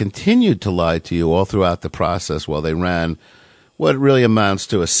get-go, and continued to lie to you all throughout the process while they ran what really amounts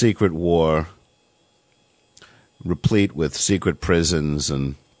to a secret war, replete with secret prisons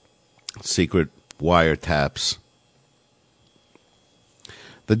and secret wiretaps.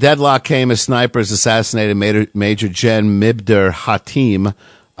 The deadlock came as snipers assassinated Major Gen Mibder Hatim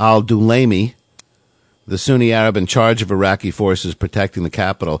al-Dulaimi, the Sunni Arab in charge of Iraqi forces protecting the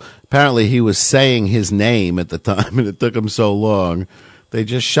capital. Apparently he was saying his name at the time, and it took him so long. They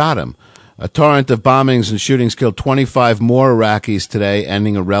just shot him. A torrent of bombings and shootings killed 25 more Iraqis today,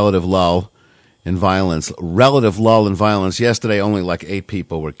 ending a relative lull in violence. Yesterday, only like 8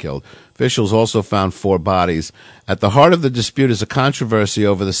 people were killed. Officials also found 4 bodies. At the heart of the dispute is a controversy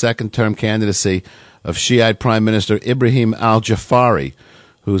over the second-term candidacy of Shiite Prime Minister Ibrahim al-Jafari,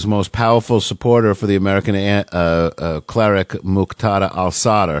 whose most powerful supporter for the American cleric Muqtada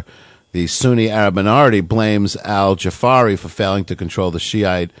al-Sadr. The Sunni Arab minority blames al-Jafari for failing to control the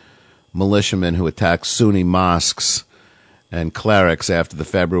Shiite militiamen who attacked Sunni mosques and clerics after the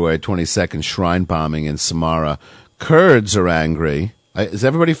February 22nd shrine bombing in Samarra. Kurds are angry. Is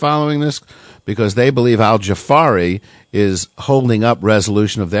everybody following this? Because they believe al-Jafari is holding up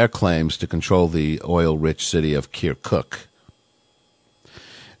resolution of their claims to control the oil-rich city of Kirkuk.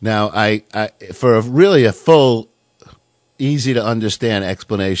 Now, I for a full, easy-to-understand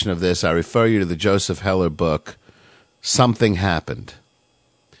explanation of this, I refer you to the Joseph Heller book, Something Happened.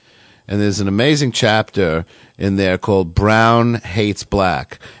 And there's an amazing chapter in there called Brown Hates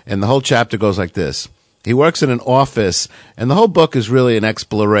Black. And the whole chapter goes like this. He works in an office, and the whole book is really an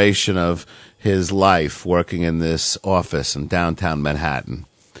exploration of his life working in this office in downtown Manhattan,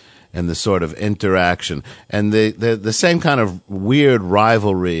 and the sort of interaction, and the same kind of weird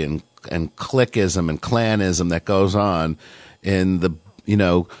rivalry and cliquism and clanism that goes on in the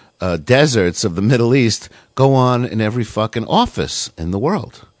deserts of the Middle East go on in every fucking office in the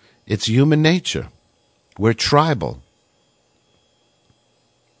world. It's human nature. We're tribal.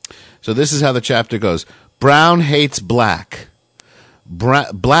 So this is how the chapter goes. Brown hates black.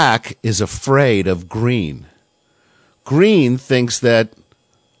 Black is afraid of green. Green thinks that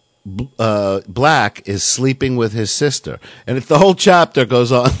Black is sleeping with his sister. And the whole chapter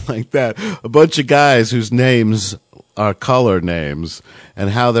goes on like that. A bunch of guys whose names are color names and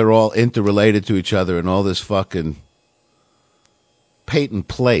how they're all interrelated to each other and all this fucking patent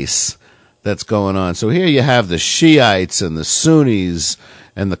place that's going on. So here you have the Shiites and the Sunnis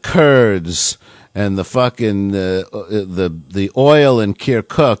and the Kurds and the fucking the oil in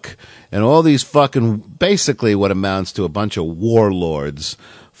Kirkuk and all these fucking basically what amounts to a bunch of warlords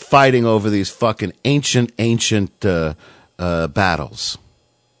fighting over these fucking ancient battles.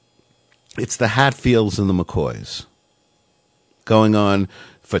 It's the Hatfields and the McCoys going on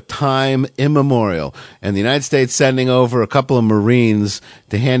for time immemorial. And the United States sending over a couple of Marines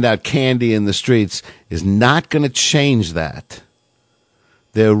to hand out candy in the streets is not going to change that.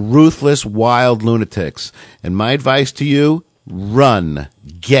 They're ruthless, wild lunatics. And my advice to you, run.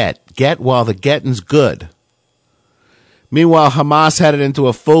 Get while the getting's good. Meanwhile, Hamas headed into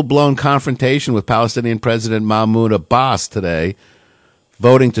a full-blown confrontation with Palestinian President Mahmoud Abbas today,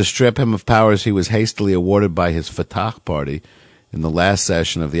 voting to strip him of powers he was hastily awarded by his Fatah party in the last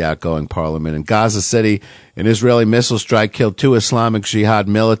session of the outgoing parliament. In Gaza City, an Israeli missile strike killed 2 Islamic Jihad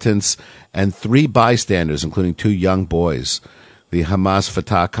militants and 3 bystanders, including 2 young boys. The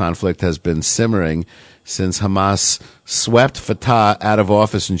Hamas-Fatah conflict has been simmering since Hamas swept Fatah out of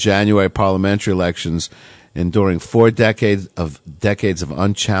office in January parliamentary elections, enduring 4 decades of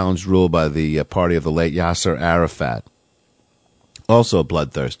unchallenged rule by the party of the late Yasser Arafat. Also a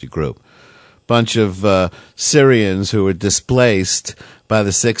bloodthirsty group. Bunch of Syrians who were displaced by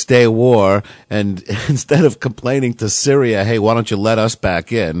the 6-day war, and instead of complaining to Syria, hey, why don't you let us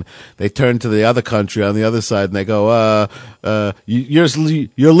back in, they turn to the other country on the other side and they go,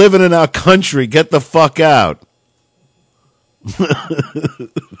 you're living in our country, get the fuck out.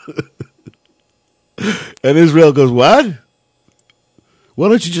 And Israel goes, what? Why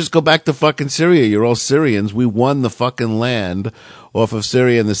don't you just go back to fucking Syria? You're all Syrians. We won the fucking land off of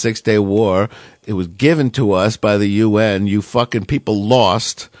Syria in the 6-day war. It was given to us by the UN. You fucking people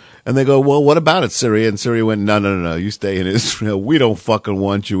lost. And they go, well, what about it, Syria? And Syria went, no, you stay in Israel. We don't fucking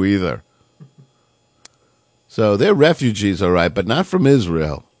want you either. So they're refugees, all right, but not from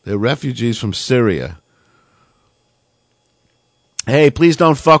Israel. They're refugees from Syria. Hey, please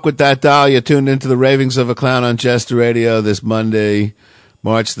don't fuck with that dial. You're tuned into the Ravings of a Clown on Jester Radio this Monday,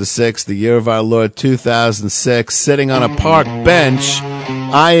 March the 6th, the year of our Lord 2006, sitting on a park bench,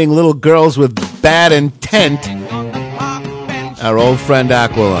 eyeing little girls with bad intent, our old friend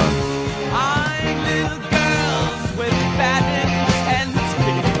Aquilon.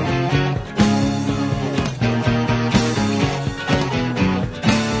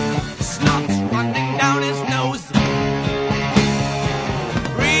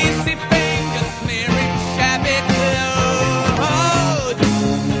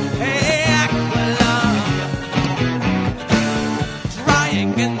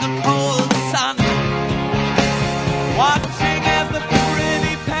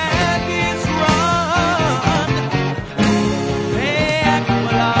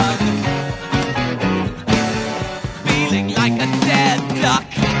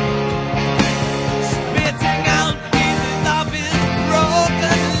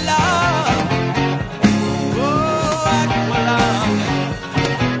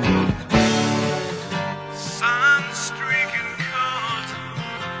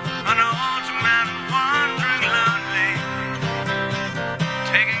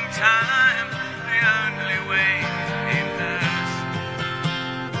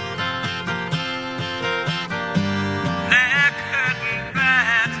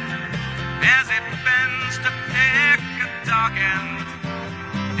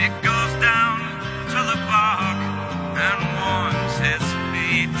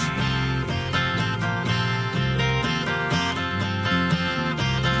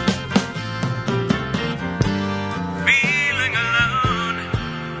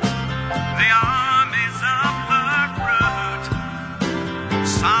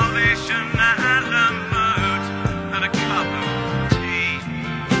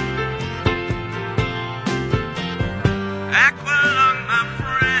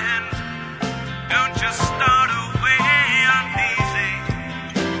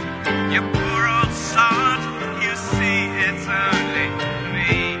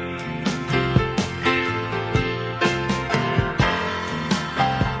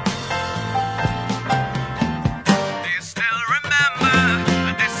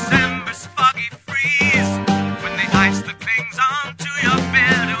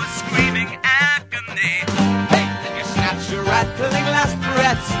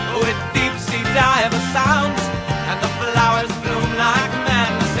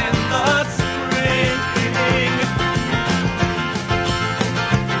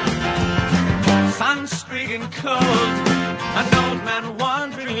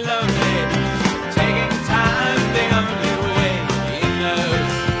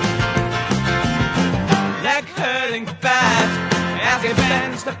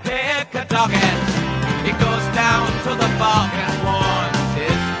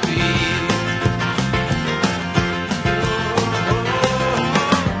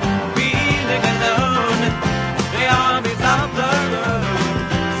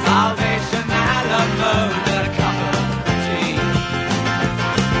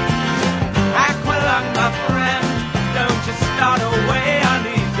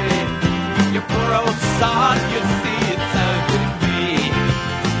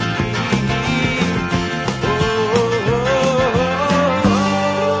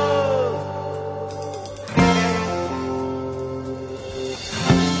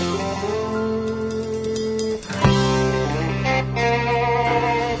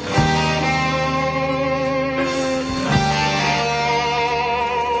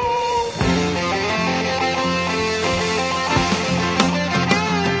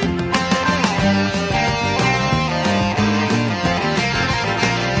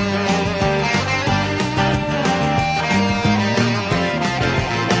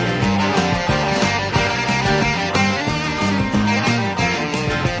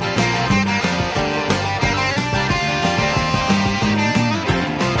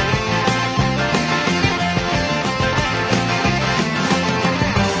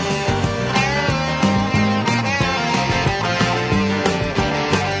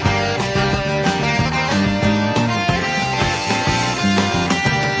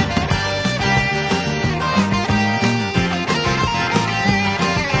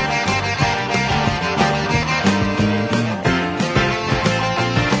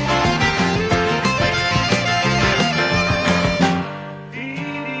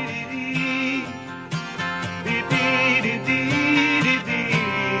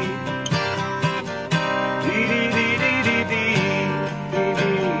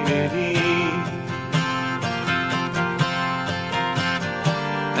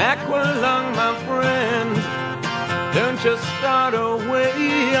 just start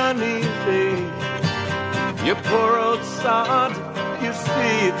away uneasy. You poor old sod, you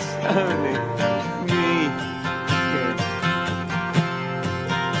see it's hurting me.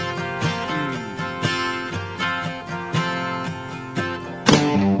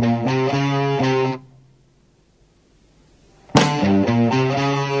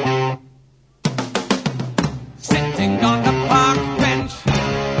 Sitting on the park bench,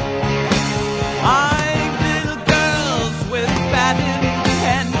 eyeing little girls with bad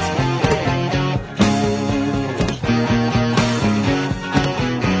intent.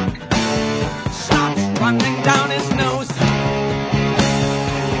 Shots running down his nose,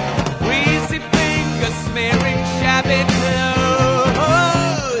 greasy fingers smearing shabby clothes.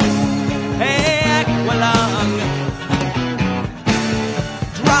 Hey, Aqualung,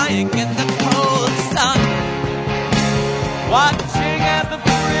 drying in the cold sun, watching as the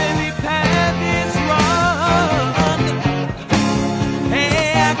pretty panties run.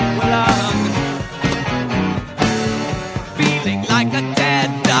 Hey, Aqualung, feeling like a dead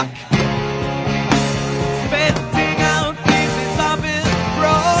duck, spitting out pieces of his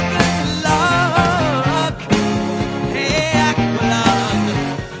broken luck. Hey, Aqualung.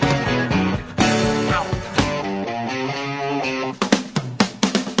 Aqualung.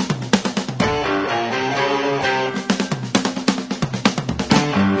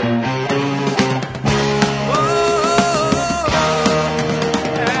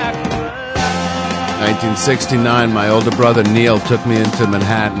 1969, my older brother Neil took me into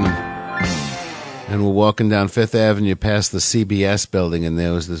Manhattan, and we're walking down Fifth Avenue past the CBS building, and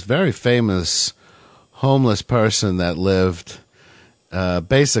there was this very famous homeless person that lived,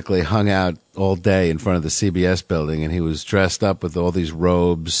 basically hung out all day in front of the CBS building, and he was dressed up with all these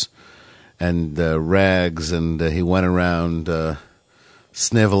robes and rags, and he went around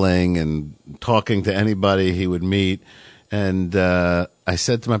sniveling and talking to anybody he would meet. And I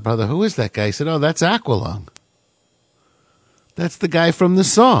said to my brother, "Who is that guy?" He said, "Oh, that's Aqualung. That's the guy from the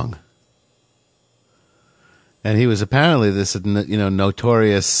song." And he was apparently this,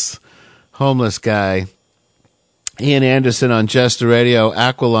 notorious homeless guy. Ian Anderson on Jester Radio.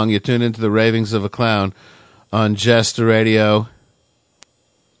 Aqualung, you tune into the Ravings of a Clown on Jester Radio.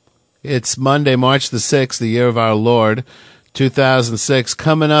 It's Monday, March the 6th, the year of our Lord, 2006.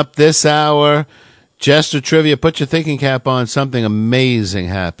 Coming up this hour, Jester Trivia. Put your thinking cap on. Something amazing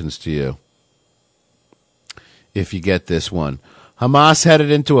happens to you if you get this one. Hamas headed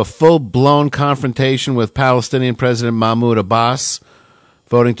into a full-blown confrontation with Palestinian President Mahmoud Abbas,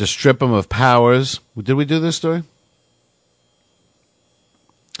 voting to strip him of powers. Did we do this story?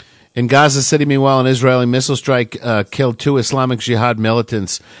 In Gaza City, meanwhile, an Israeli missile strike killed 2 Islamic Jihad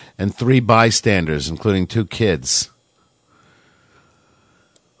militants and 3 bystanders, including 2 kids.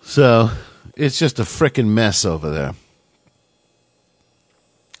 So it's just a frickin' mess over there.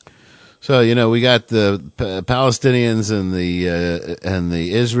 So, we got the Palestinians and the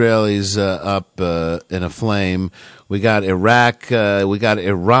Israelis up in a flame. We got Iraq. We got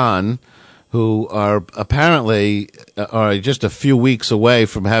Iran, who are apparently are just a few weeks away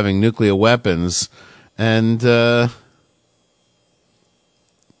from having nuclear weapons, and the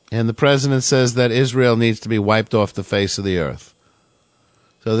president says that Israel needs to be wiped off the face of the earth.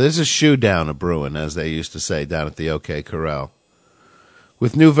 So there's a shoe down a brewing, as they used to say down at the OK Corral.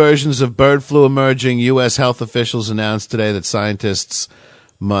 With new versions of bird flu emerging, U.S. health officials announced today that scientists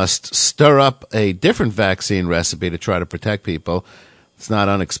must stir up a different vaccine recipe to try to protect people. It's not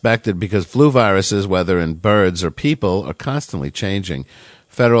unexpected because flu viruses, whether in birds or people, are constantly changing.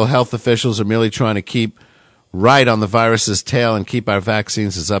 Federal health officials are merely trying to keep right on the virus's tail and keep our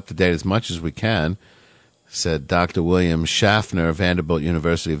vaccines as up to date as much as we can, said Dr. William Schaffner, Vanderbilt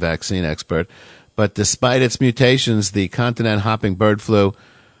University vaccine expert. But despite its mutations, the continent-hopping bird flu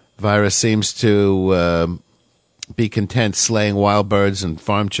virus seems to be content slaying wild birds and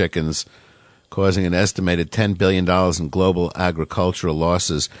farm chickens, causing an estimated $10 billion in global agricultural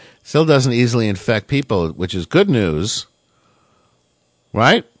losses. Still doesn't easily infect people, which is good news,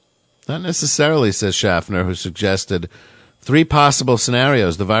 right? Not necessarily, says Schaffner, who suggested 3 possible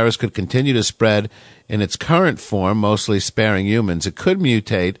scenarios. The virus could continue to spread in its current form, mostly sparing humans. It could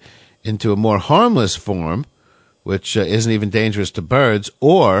mutate into a more harmless form, which isn't even dangerous to birds,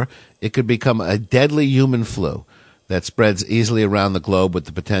 or it could become a deadly human flu that spreads easily around the globe with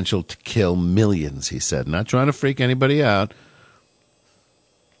the potential to kill millions, he said. Not trying to freak anybody out.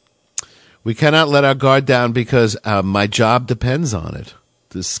 We cannot let our guard down because my job depends on it,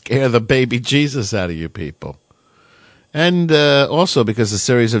 to scare the baby Jesus out of you people. And also because a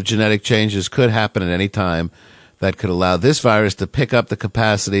series of genetic changes could happen at any time that could allow this virus to pick up the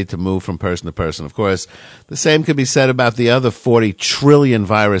capacity to move from person to person. Of course, the same could be said about the other 40 trillion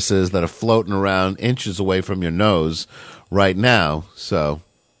viruses that are floating around inches away from your nose right now.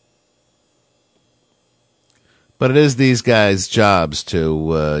 But it is these guys' jobs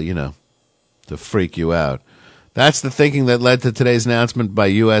to, to freak you out. That's the thinking that led to today's announcement by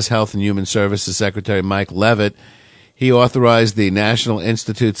U.S. Health and Human Services Secretary Mike Leavitt. He authorized the National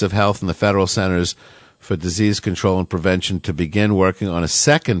Institutes of Health and the Federal Centers for Disease Control and Prevention to begin working on a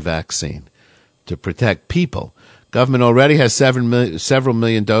second vaccine to protect people. Government already has several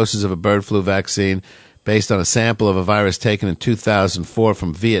million doses of a bird flu vaccine based on a sample of a virus taken in 2004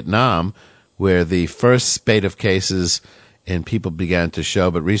 from Vietnam, where the first spate of cases in people began to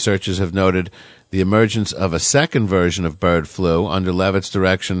show. But researchers have noted the emergence of a second version of bird flu. Under Leavitt's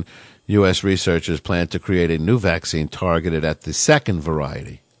direction, U.S. researchers plan to create a new vaccine targeted at the second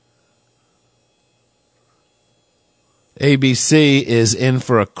variety. ABC is in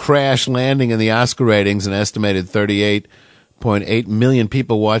for a crash landing in the Oscar ratings. An estimated 38.8 million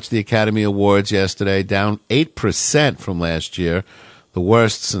people watched the Academy Awards yesterday, down 8% from last year, the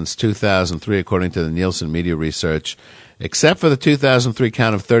worst since 2003, according to the Nielsen Media Research. Except for the 2003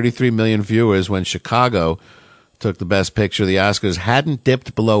 count of 33 million viewers when Chicago took the Best Picture, the Oscars hadn't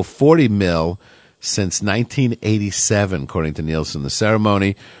dipped below 40 mil since 1987, according to Nielsen. The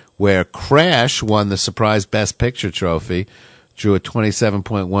ceremony, where Crash won the surprise Best Picture trophy, drew a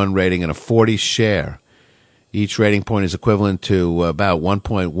 27.1 rating and a 40 share. Each rating point is equivalent to about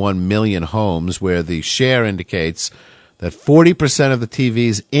 1.1 million homes, where the share indicates that 40% of the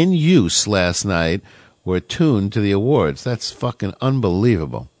TVs in use last night were tuned to the awards. That's fucking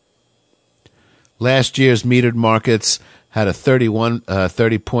unbelievable. Last year's metered markets had a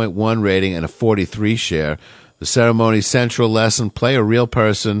 30.1 rating and a 43 share. The ceremony's central lesson, play a real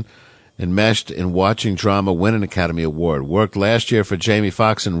person enmeshed in watching drama, win an Academy Award. Worked last year for Jamie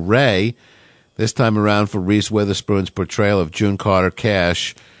Foxx and Ray, this time around for Reese Witherspoon's portrayal of June Carter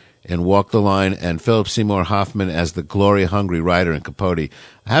Cash in Walk the Line, and Philip Seymour Hoffman as the glory-hungry writer in Capote.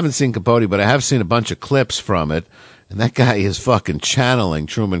 I haven't seen Capote, but I have seen a bunch of clips from it, and that guy is fucking channeling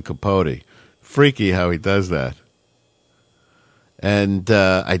Truman Capote. Freaky how he does that. And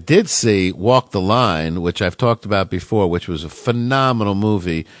I did see Walk the Line, which I've talked about before, which was a phenomenal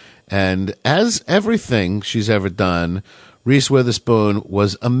movie. And as everything she's ever done, Reese Witherspoon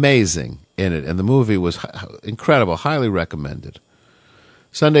was amazing in it. And the movie was incredible, highly recommended.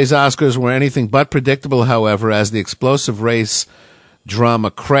 Sunday's Oscars were anything but predictable, however, as the explosive race drama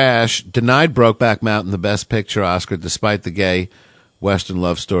Crash denied Brokeback Mountain the Best Picture Oscar, despite the gay Western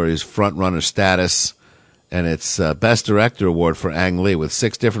love story's front-runner status, and its Best Director award for Ang Lee. With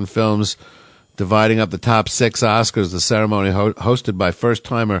 6 different films dividing up the top 6 Oscars, the ceremony hosted by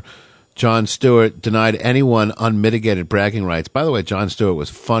first-timer Jon Stewart denied anyone unmitigated bragging rights. By the way, Jon Stewart was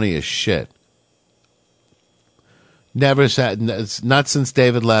funny as shit. Never sat, not since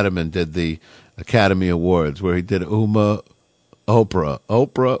David Letterman did the Academy Awards, where he did Oprah,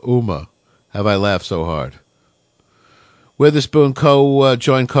 Uma. Have I laughed so hard? Witherspoon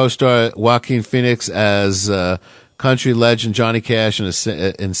joined co-star Joaquin Phoenix as country legend Johnny Cash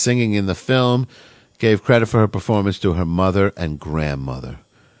in singing in the film. Gave credit for her performance to her mother and grandmother.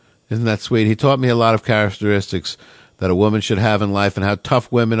 Isn't that sweet? He taught me a lot of characteristics that a woman should have in life and how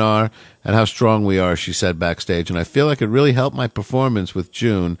tough women are and how strong we are, she said backstage. And I feel like it really helped my performance with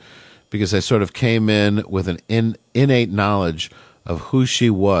June because I sort of came in with an innate knowledge of who she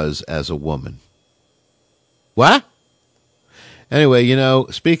was as a woman. What? Anyway,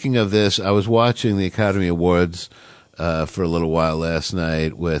 speaking of this, I was watching the Academy Awards for a little while last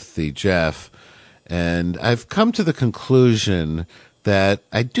night with the Jeff, and I've come to the conclusion that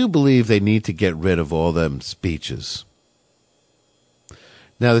I do believe they need to get rid of all them speeches.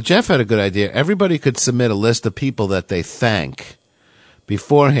 Now, the Jeff had a good idea. Everybody could submit a list of people that they thank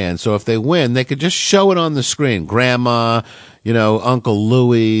beforehand, so if they win, they could just show it on the screen. Grandma, Uncle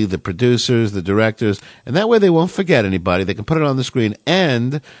Louie, the producers, the directors, and that way they won't forget anybody. They can put it on the screen,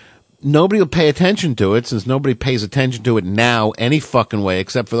 and nobody will pay attention to it, since nobody pays attention to it now any fucking way,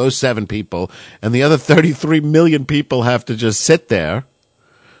 except for those 7 people, and the other 33 million people have to just sit there.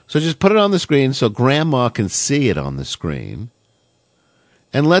 So just put it on the screen so Grandma can see it on the screen,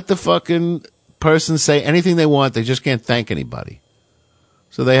 and let the fucking person say anything they want. They just can't thank anybody.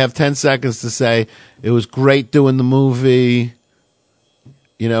 So they have 10 seconds to say, it was great doing the movie,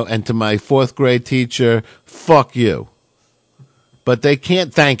 and to my 4th grade teacher, fuck you. But they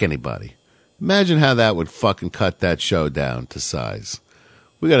can't thank anybody. Imagine how that would fucking cut that show down to size.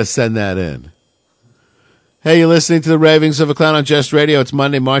 We got to send that in. Hey, you're listening to the Ravings of a Clown on Just Radio. It's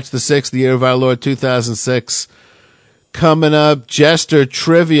Monday, March the 6th, the year of our Lord 2006. coming up. Jester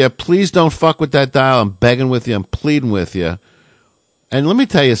Trivia. Please don't fuck with that dial. I'm begging with you. I'm pleading with you. And let me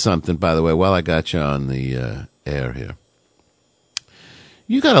tell you something, by the way, while I got you on the air here.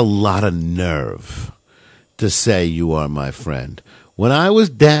 You got a lot of nerve to say you are my friend. When I was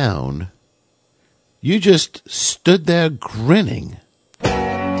down, you just stood there grinning.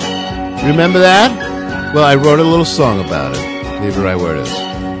 Remember that? Well, I wrote a little song about it. Leave it right where it is.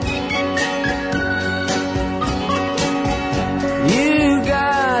 You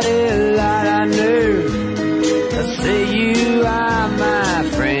got a lot of nerve to say you are my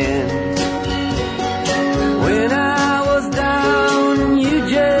friend. When I was down, you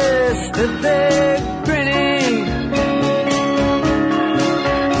just stood there grinning.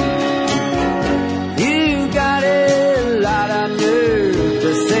 You got a lot of nerve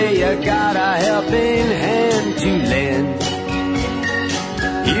to say you got a helping hand to lend.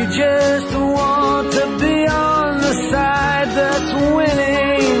 You just want to be on the side that's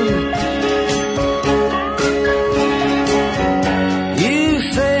winning. You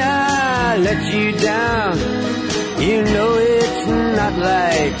say I let you down. You know it's not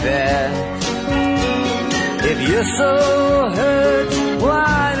like that. If you're so hurt,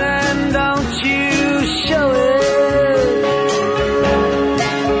 why then don't you show it?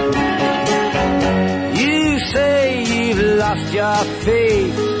 You say you've lost your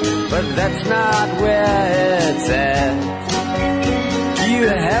faith, but that's not where it's at. You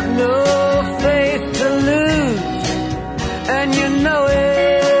have no faith to lose, and you know it.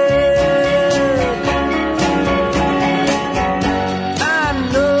 I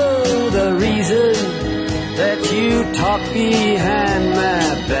know the reason that you talk behind my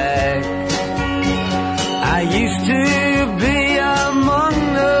back. I used to be among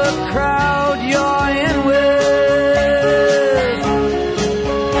the crowd you're in with.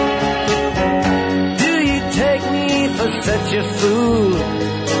 Such a fool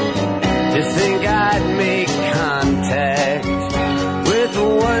to think I'd make contact with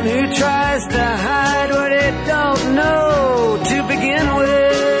one who tries to hide what it don't know to begin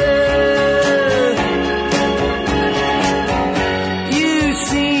with. You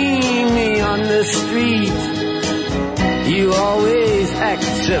see me on the street, you always act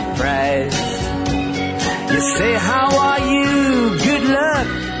surprised. You say, how are you? Good luck,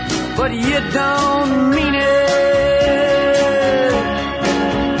 but you don't mean it.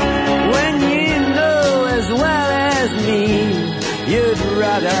 You'd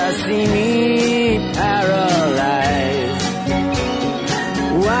rather see me paralyzed.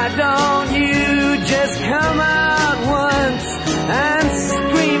 Why don't you just come out once and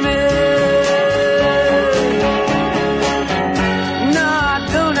scream it? No, I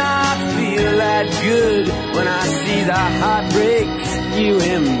do not feel that good when I see the heartbreaks you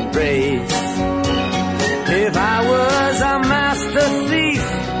embrace. If I was a master thief,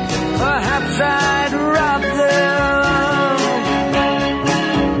 perhaps I'd rob them.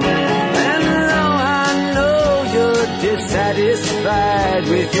 Dissatisfied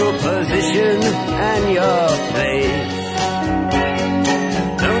with your position and your place.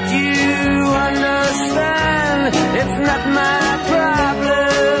 Don't you understand? It's not my problem.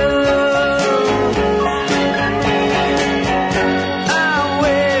 I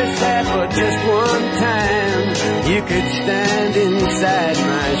wish that for just one time you could stand inside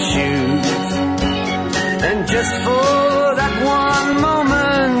my shoes, and just for that one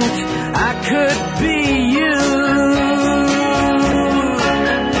moment I could be you.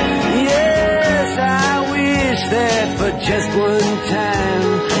 For just one time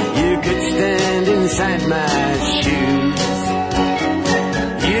you could stand inside my shoes.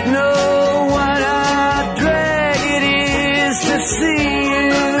 You'd know what a drag it is to see you.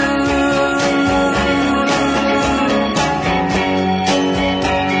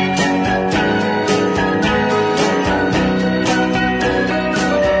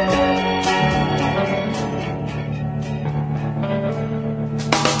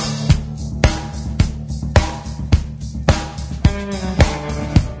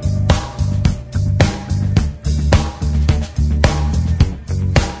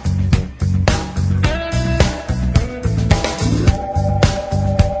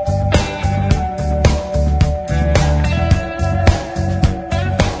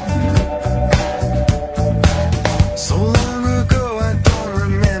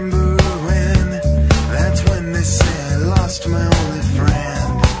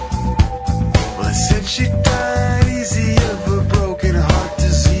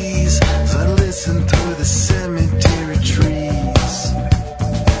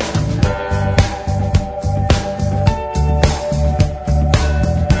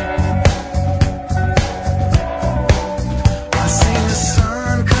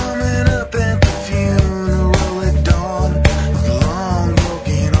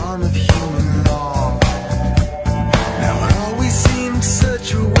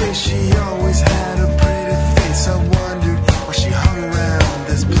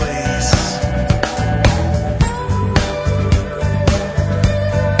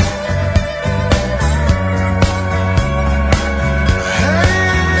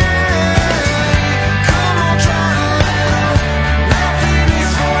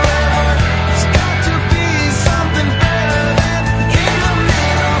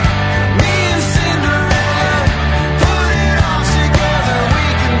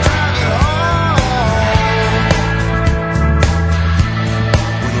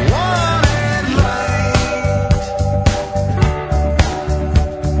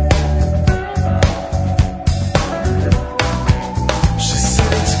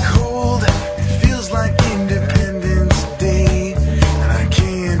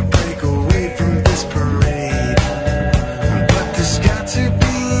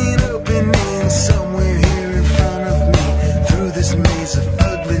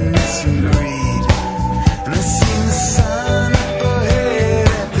 ugliness and greed. And I seen the sign up ahead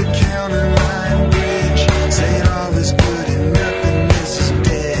at the county line bridge, saying all is good and nothingness is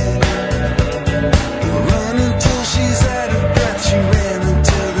dead. Run until she's out of breath, she ran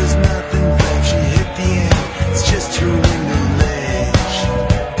until there's nothing left. She hit the end, it's just her window ledge.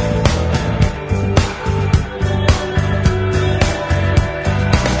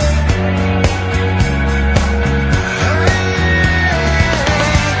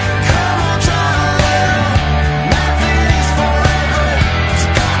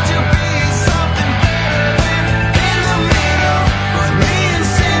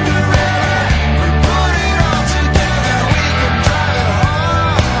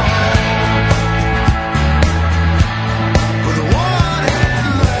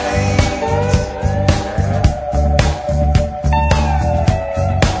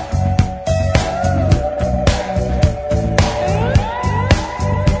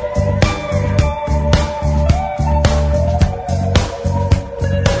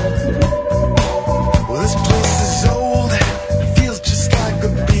 Well, this place is old, feels just like a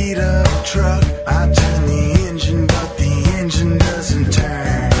beat up truck. I turn the engine, but the engine doesn't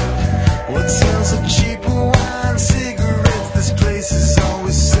turn. What sells a cheap wine, cigarettes? This place is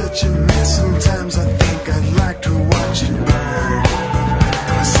always such a mess. Sometimes I think I'd like to watch it burn.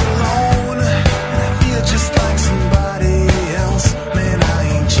 I'm so alone, and I feel just like somebody else. Man, I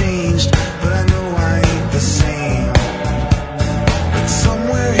ain't changed, but I know I ain't the same. But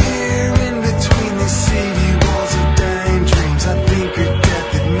somewhere here in between these city walls of dying dreams, I think of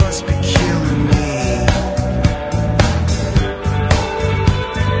death, it must be killing me.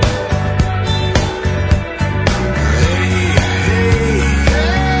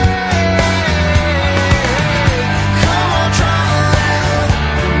 Come on, try to live.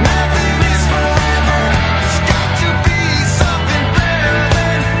 Nothing is forever. There's got to be something better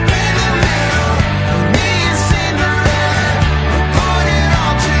than in the middle. Me and Cinderella, we'll put it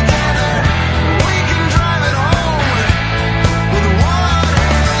all together. We can drive it home with water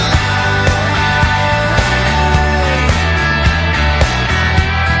and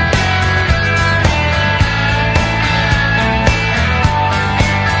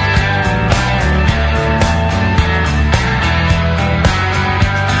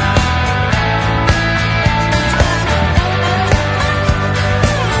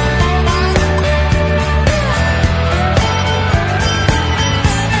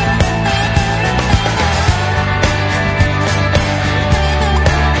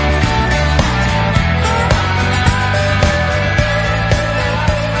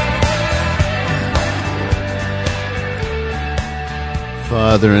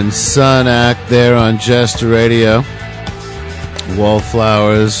Father and son act there on Jester Radio.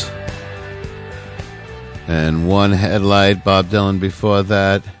 Wallflowers. And One Headlight, Bob Dylan before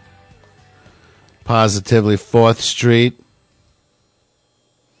that. Positively 4th Street.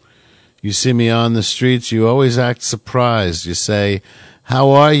 You see me on the streets, you always act surprised. You say, how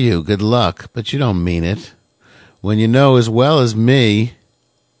are you? Good luck. But you don't mean it. When you know as well as me,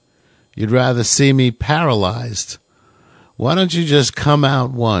 you'd rather see me paralyzed. Why don't you just come out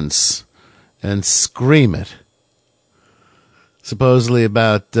once and scream it? Supposedly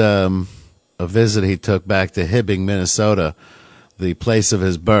about a visit he took back to Hibbing, Minnesota, the place of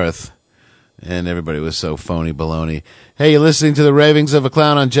his birth. And everybody was so phony baloney. Hey, you're listening to the Ravings of a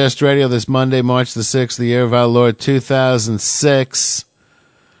Clown on Jest Radio this Monday, March the 6th, the year of our Lord 2006.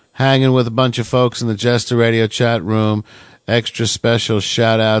 Hanging with a bunch of folks in the Jester Radio chat room. Extra special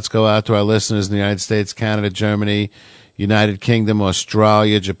shout-outs go out to our listeners in the United States, Canada, Germany, United Kingdom,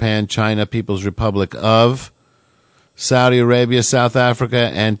 Australia, Japan, China, People's Republic of Saudi Arabia, South Africa,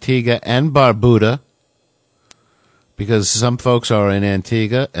 Antigua, and Barbuda. Because some folks are in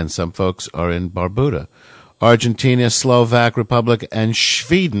Antigua and some folks are in Barbuda. Argentina, Slovak Republic, and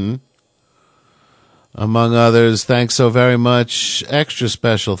Sweden, among others. Thanks so very much. Extra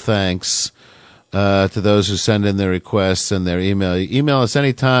special thanks to those who send in their requests and their email. Email us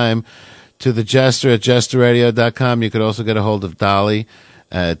anytime to the Jester at jesterradio.com. You could also get a hold of Dolly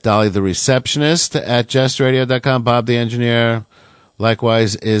at Dolly the Receptionist at jesterradio.com. Bob the Engineer,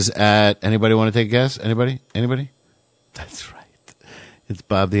 likewise, is at, anybody want to take a guess? Anybody? That's right. It's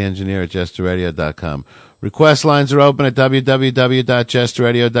Bob the Engineer at jesterradio.com. Request lines are open at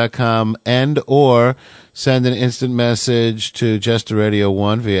www.jesterradio.com and or send an instant message to Jester Radio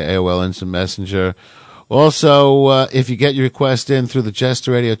 1 via AOL Instant Messenger. Also, if you get your request in through the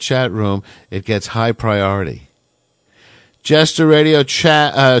Jester Radio chat room, it gets high priority. Jester Radio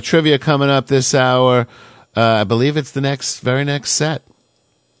trivia coming up this hour. I believe it's the very next set.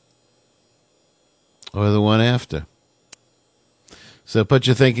 Or the one after. So put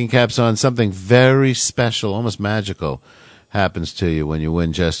your thinking caps on. Something very special, almost magical, happens to you when you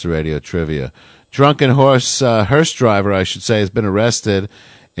win Jester Radio Trivia. Drunken hearse driver, I should say, has been arrested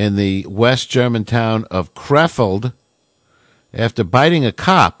in the West German town of Krefeld after biting a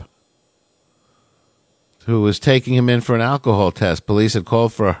cop who was taking him in for an alcohol test. Police had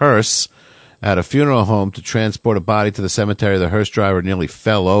called for a hearse at a funeral home to transport a body to the cemetery. The hearse driver nearly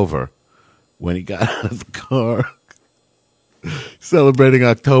fell over when he got out of the car. Celebrating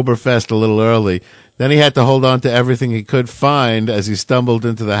Oktoberfest a little early. Then he had to hold on to everything he could find as he stumbled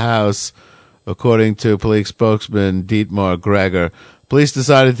into the house, according to police spokesman Dietmar Greger. Police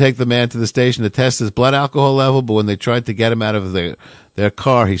decided to take the man to the station to test his blood alcohol level, but when they tried to get him out of their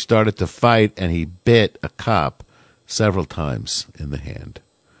car, he started to fight, and he bit a cop several times in the hand.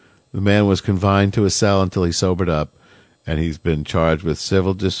 The man was confined to a cell until he sobered up, and he's been charged with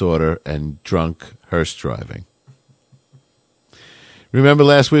civil disorder and drunk hearse driving. Remember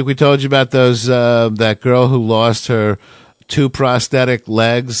last week we told you about those that girl who lost her 2 prosthetic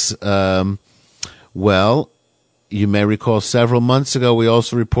legs? Well, you may recall several months ago we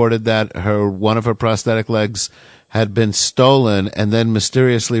also reported that one of her prosthetic legs had been stolen and then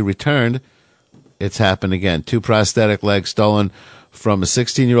mysteriously returned. It's happened again. 2 prosthetic legs stolen from a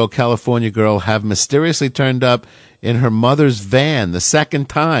 16-year-old California girl have mysteriously turned up in her mother's van, the second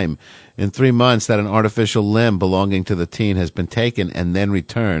time in 3 months that an artificial limb belonging to the teen has been taken and then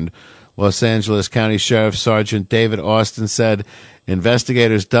returned. Los Angeles County Sheriff Sergeant David Austin said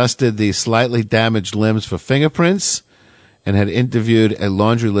investigators dusted the slightly damaged limbs for fingerprints and had interviewed a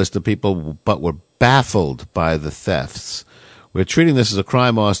laundry list of people but were baffled by the thefts. We're treating this as a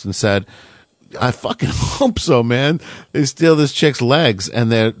crime, Austin said. I fucking hope so, man. They steal this chick's legs,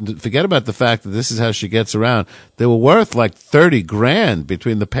 and forget about the fact that this is how she gets around. They were worth like $30,000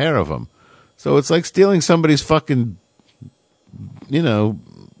 between the pair of them. So it's like stealing somebody's fucking,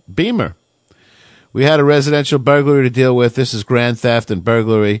 Beamer. We had a residential burglary to deal with. This is grand theft and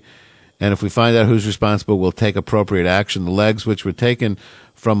burglary, and if we find out who's responsible, we'll take appropriate action. The legs, which were taken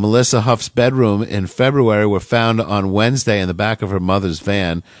from Melissa Huff's bedroom in February, were found on Wednesday in the back of her mother's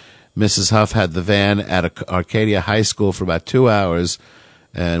van. Mrs. Huff had the van at Arcadia High School for about 2 hours,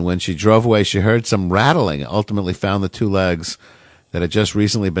 and when she drove away, she heard some rattling, ultimately found the 2 legs that had just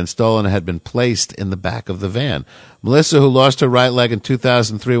recently been stolen and had been placed in the back of the van. Melissa, who lost her right leg in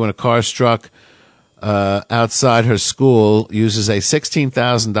 2003 when a car struck outside her school, uses a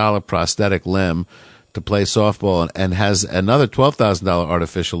 $16,000 prosthetic limb to play softball and has another $12,000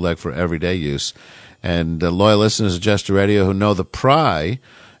 artificial leg for everyday use. And loyal listeners of Jester Radio who know the Pry,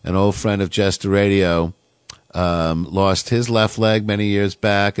 an old friend of Jester Radio, lost his left leg many years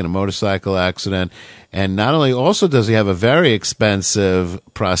back in a motorcycle accident. And not only also does he have a very expensive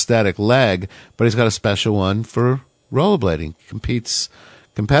prosthetic leg, but he's got a special one for rollerblading. He competes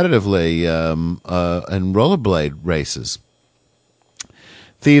competitively in rollerblade races.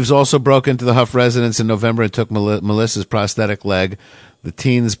 Thieves also broke into the Huff residence in November and took Melissa's prosthetic leg. The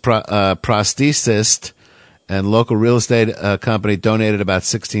teen's prosthesist and local real estate company donated about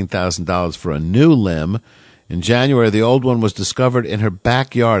 $16,000 for a new limb. In January, the old one was discovered in her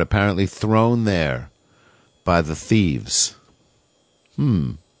backyard, apparently thrown there by the thieves.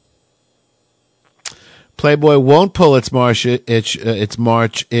 Playboy won't pull its March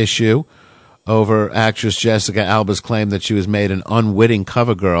issue over actress Jessica Alba's claim that she was made an unwitting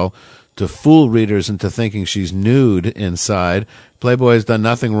cover girl to fool readers into thinking she's nude inside. Playboy has done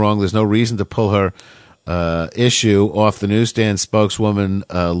nothing wrong. There's no reason to pull her issue off the newsstand. Spokeswoman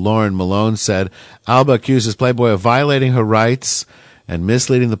Lauren Malone said Alba accuses Playboy of violating her rights and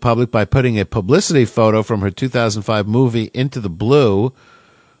misleading the public by putting a publicity photo from her 2005 movie Into the Blue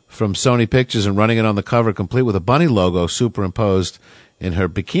from Sony Pictures and running it on the cover complete with a bunny logo superimposed in her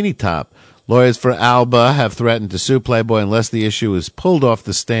bikini top. Lawyers for Alba have threatened to sue Playboy unless the issue is pulled off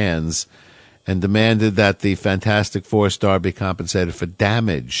the stands and demanded that the Fantastic Four star be compensated for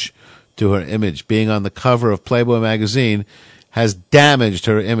damage to her image. Being on the cover of Playboy magazine has damaged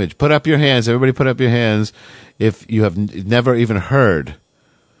her image. Put up your hands. Everybody put up your hands if you have never even heard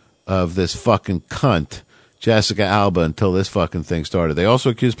of this fucking cunt, Jessica Alba, until this fucking thing started. They also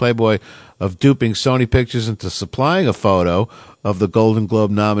accused Playboy of duping Sony Pictures into supplying a photo of the Golden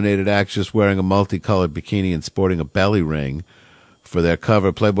Globe-nominated actress wearing a multicolored bikini and sporting a belly ring for their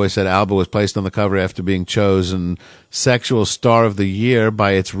cover. Playboy said Alba was placed on the cover after being chosen Sexual Star of the Year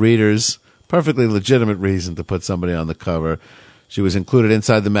by its readers. Perfectly legitimate reason to put somebody on the cover. She was included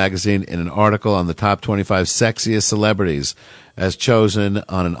inside the magazine in an article on the top 25 sexiest celebrities as chosen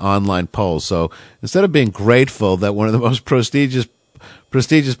on an online poll. So instead of being grateful that one of the most prestigious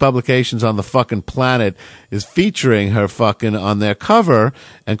prestigious publications on the fucking planet is featuring her fucking on their cover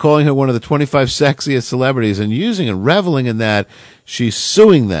and calling her one of the 25 sexiest celebrities and using and reveling in that. She's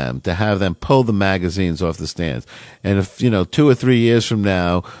suing them to have them pull the magazines off the stands. And if, 2 or 3 years from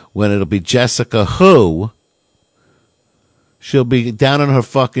now, when it'll be Jessica Who, she'll be down on her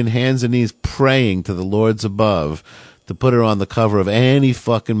fucking hands and knees praying to the lords above to put her on the cover of any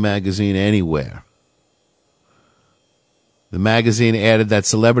fucking magazine anywhere. The magazine added that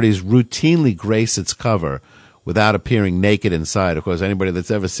celebrities routinely grace its cover without appearing naked inside. Of course, anybody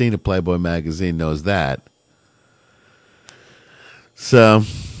that's ever seen a Playboy magazine knows that. So,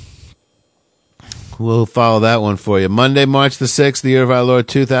 we'll follow that one for you. Monday, March the 6th, the year of our Lord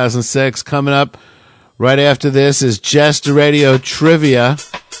 2006. Coming up right after this is Jester Radio Trivia.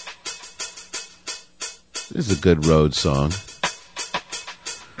 This is a good road song.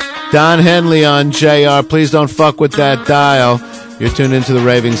 Don Henley on JR. Please don't fuck with that dial. You're tuned into the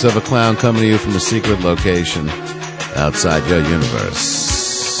Ravings of a Clown, coming to you from a secret location outside your universe.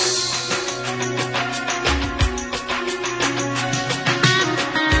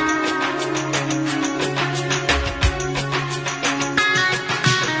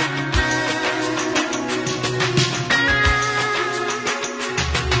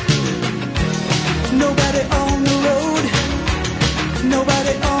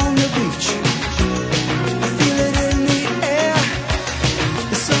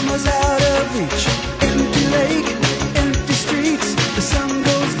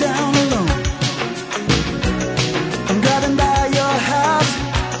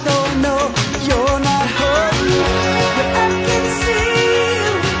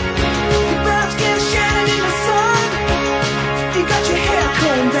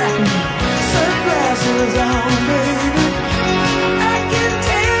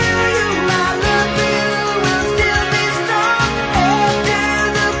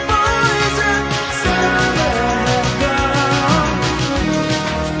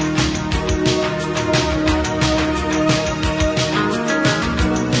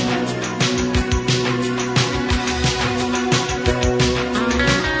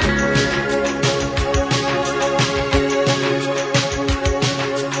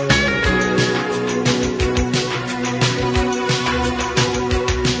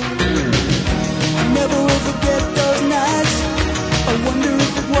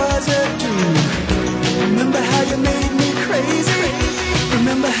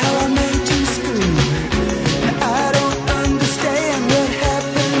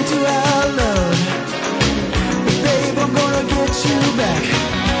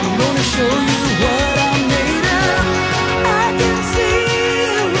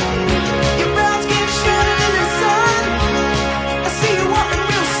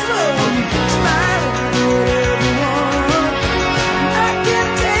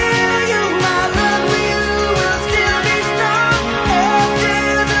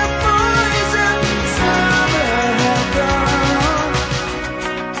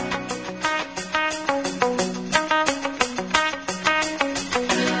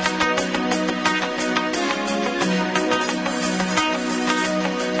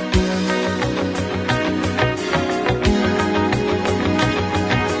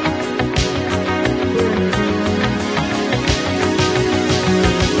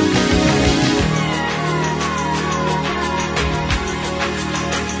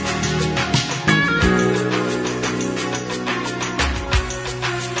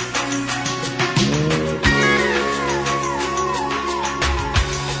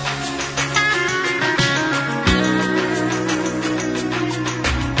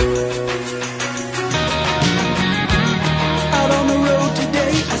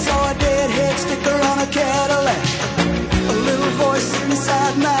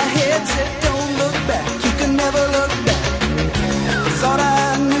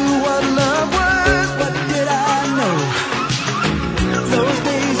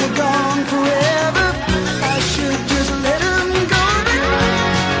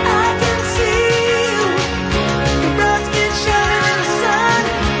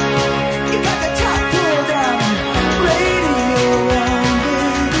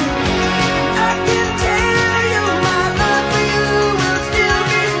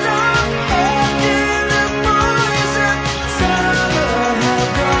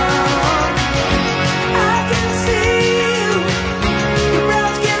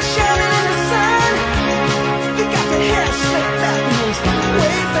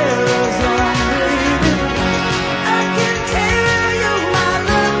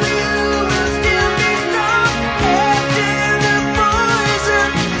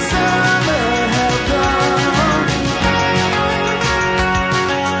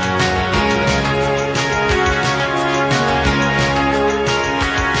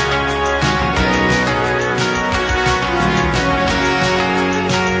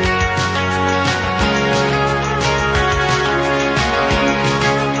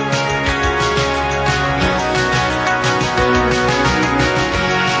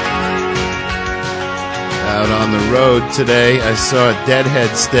 Out on the road today, I saw a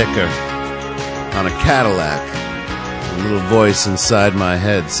Deadhead sticker on a Cadillac. A little voice inside my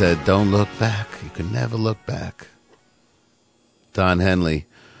head said, "Don't look back. You can never look back." Don Henley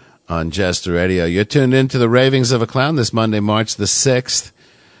on Jester Radio. You're tuned into the Ravings of a Clown this Monday, March the 6th,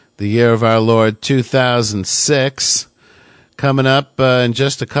 the year of our Lord 2006. Coming up in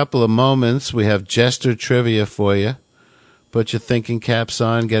just a couple of moments, we have Jester Trivia for you. Put your thinking caps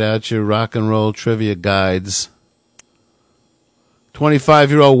on, get out your rock and roll trivia guides.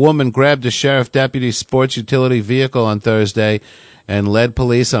 25-year-old woman grabbed a sheriff deputy's sports utility vehicle on Thursday and led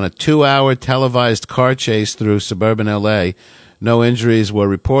police on a 2-hour televised car chase through suburban L.A. No injuries were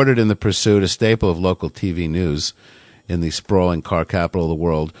reported in the pursuit, a staple of local TV news in the sprawling car capital of the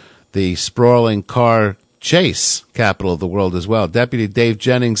world. The sprawling car chase capital of the world as well. Deputy Dave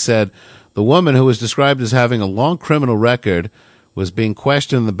Jennings said the woman, who was described as having a long criminal record, was being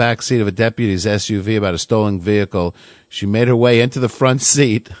questioned in the back seat of a deputy's SUV about a stolen vehicle. She made her way into the front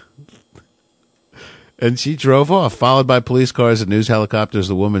seat and she drove off, followed by police cars and news helicopters.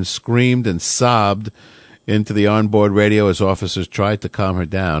 The woman screamed and sobbed into the onboard radio as officers tried to calm her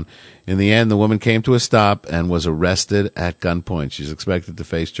down. In the end, the woman came to a stop and was arrested at gunpoint. She's expected to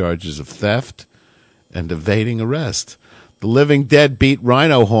face charges of theft and evading arrest. The Living Dead beat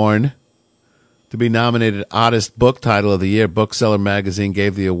Rhino Horn to be nominated Oddest Book Title of the Year. Bookseller magazine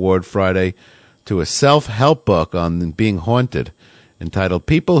gave the award Friday to a self-help book on being haunted entitled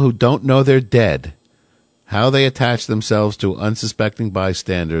People Who Don't Know They're Dead, How They Attach Themselves to Unsuspecting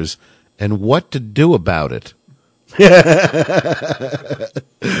Bystanders, and What to Do About It.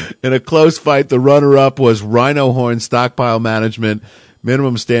 In a close fight, the runner-up was Rhino Horn Stockpile Management,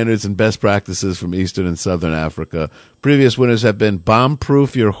 Minimum Standards and Best Practices from Eastern and Southern Africa. Previous winners have been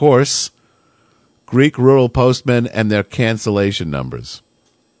Bomb-Proof Your Horse, Greek Rural Postmen, and their cancellation numbers.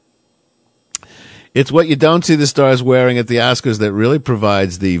 It's what you don't see the stars wearing at the Oscars that really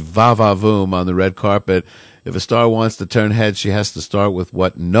provides the va-va-voom on the red carpet. If a star wants to turn heads, she has to start with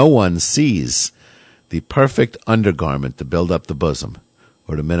what no one sees, the perfect undergarment to build up the bosom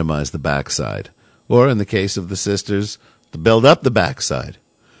or to minimize the backside. Or, in the case of the sisters, to build up the backside.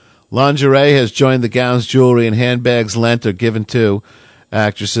 Lingerie has joined the gowns, jewelry, and handbags lent or given to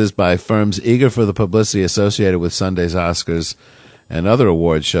actresses by firms eager for the publicity associated with Sunday's Oscars and other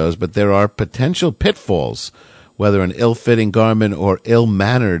award shows, but there are potential pitfalls, whether an ill-fitting garment or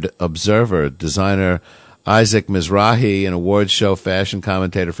ill-mannered observer. Designer Isaac Mizrahi, an award show fashion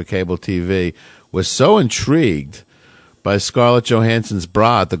commentator for cable TV, was so intrigued by Scarlett Johansson's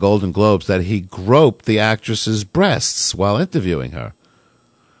bra at the Golden Globes that he groped the actress's breasts while interviewing her.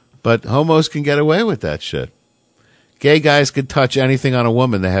 But homos can get away with that shit. Gay guys could touch anything on a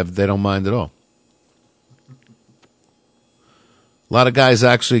woman. They don't mind at all. A lot of guys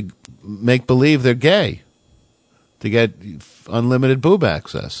actually make believe they're gay to get unlimited boob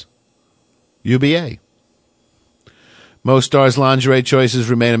access. UBA. Most stars' lingerie choices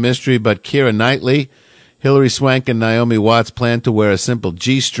remain a mystery, but Keira Knightley, Hilary Swank, and Naomi Watts plan to wear a simple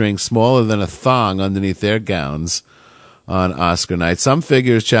G-string smaller than a thong underneath their gowns on Oscar night. Some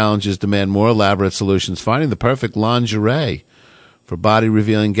figures challenges demand more elaborate solutions. Finding the perfect lingerie for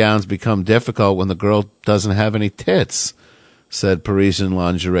body-revealing gowns become difficult when the girl doesn't have any tits, said Parisian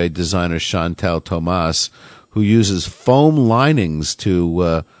lingerie designer Chantal Thomas, who uses foam linings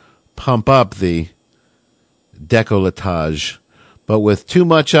to pump up the décolletage. But with too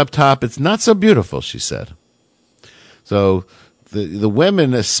much up top, it's not so beautiful, she said. So the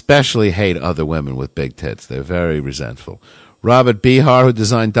women especially hate other women with big tits. They're very resentful. Robert Behar, who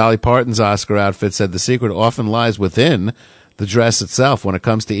designed Dolly Parton's Oscar outfit, said the secret often lies within the dress itself. When it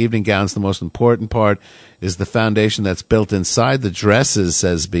comes to evening gowns, the most important part is the foundation that's built inside the dresses,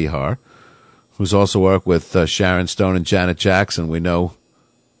 says Behar, who's also worked with Sharon Stone and Janet Jackson. We know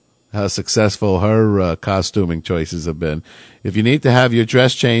how successful her costuming choices have been. If you need to have your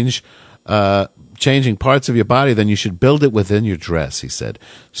dress changing parts of your body, then you should build it within your dress, he said.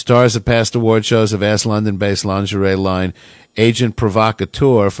 Stars of past award shows have asked London-based lingerie line Agent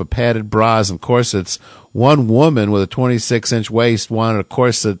Provocateur for padded bras and corsets. One woman with a 26-inch waist wanted a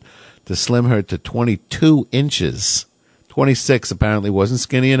corset to slim her to 22 inches. 26 apparently wasn't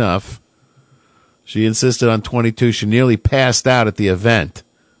skinny enough. She insisted on 22. She nearly passed out at the event.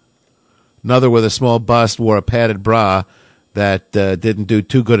 Another with a small bust wore a padded bra that didn't do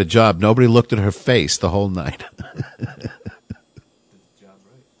too good a job. Nobody looked at her face the whole night.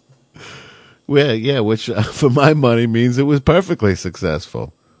 Well, yeah, which for my money means it was perfectly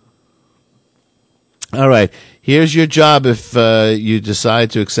successful. All right. Here's your job if you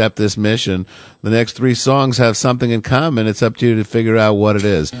decide to accept this mission. The next 3 songs have something in common. It's up to you to figure out what it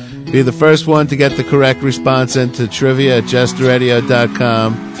is. Be the first one to get the correct response into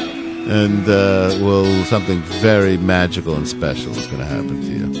trivia@jesterradio.com, and something very magical and special is going to happen to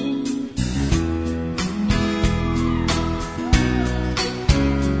you.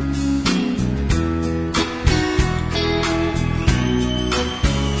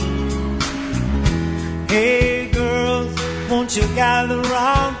 Hey girls, won't you gather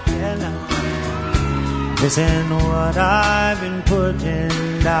round? Listen what I've been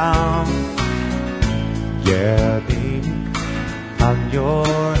putting down. Yeah, baby, I'm your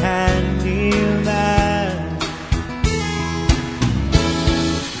handyman.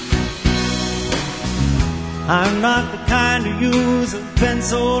 I'm not the kind to use a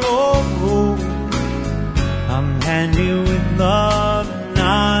pencil or rule. I'm handy with love and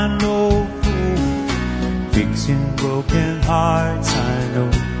I know fixing broken hearts, I know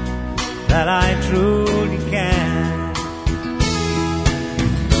that I truly can.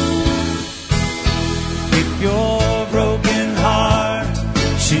 If your broken heart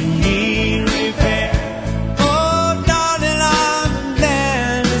should need repair, oh darling, I'm the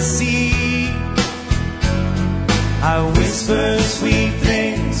man to see. I whisper sweet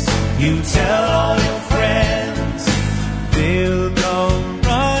things, you tell all your friends, they'll come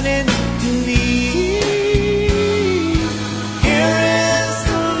running to me.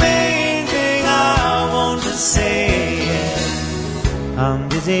 I'm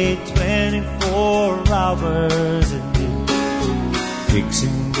busy 24 hours a day,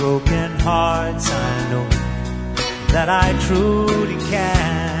 fixing broken hearts, I know that I truly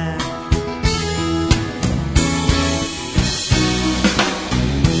can.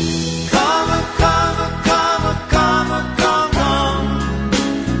 Come on, come on, come on, come on, come on.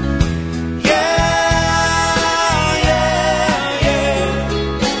 Yeah, yeah, yeah.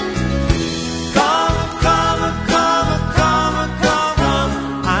 Come on, come on, come on, come on, come on.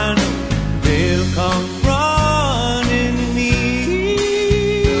 I know they'll come running to me.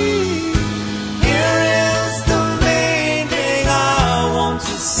 Here is the main thing I want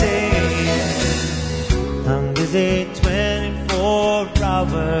to say. I'm busy 24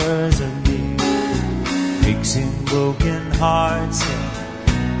 hours a day, fixing broken hearts.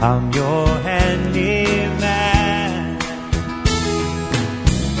 Yeah, I'm your handyman.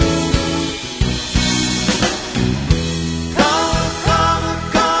 Come on, come on,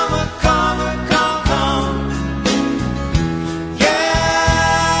 come on, come on, come on.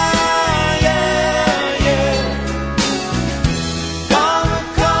 Yeah, yeah, yeah. Come on,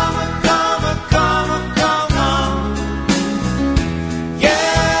 come on, come on, come on, come on. Yeah,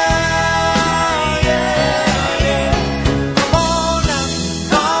 yeah, yeah. Come on now.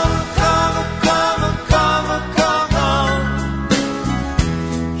 Come on, come on, come on, come on, come on.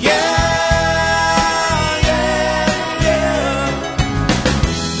 Yeah, yeah, yeah.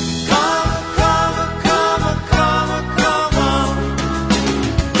 Come on, come on, come on, come on, come on.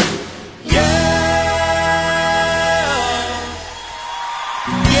 Yeah,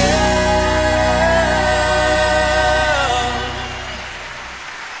 yeah,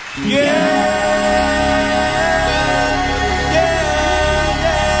 yeah, yeah.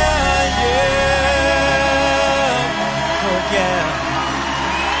 Oh yeah.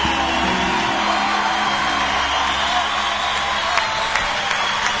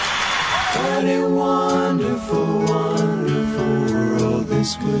 What a wonderful, wonderful world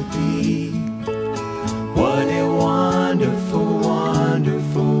this would be. What a wonderful,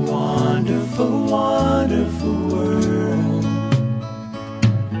 wonderful, wonderful, wonderful world.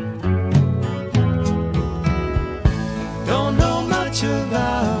 Don't know much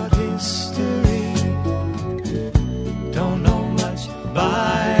about history. Don't know much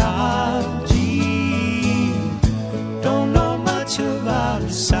biology. Don't know much about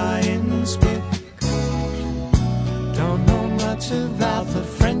science book. Don't know much about the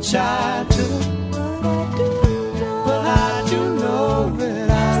French I took. But I do know that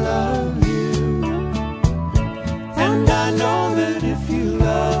I love you. And I know that if you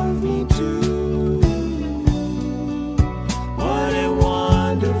love me too. What a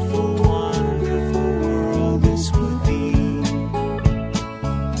wonderful, wonderful world this would be.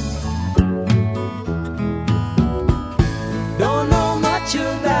 Don't know much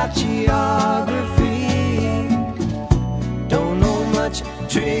about geography. Don't know much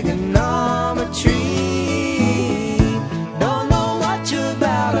trigonometry. Don't know much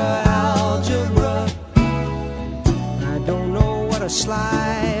about algebra. I don't know what a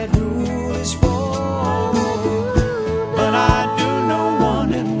slide rule is for. But I do know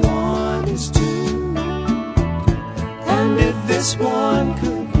 1 and 1 is 2. this one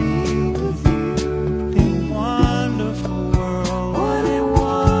could be with you. A wonderful world. What a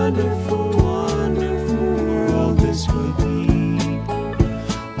wonderful, wonderful world this would be.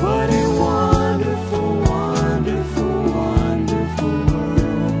 What a wonderful, wonderful, wonderful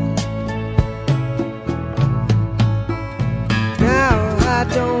world. Now I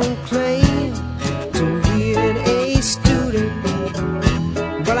don't claim to be a student,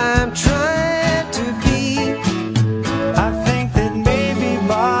 but I'm trying to be. I think that maybe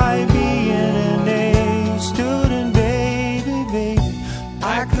by being an A student, baby,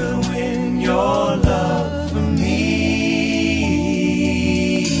 I could win your love for me.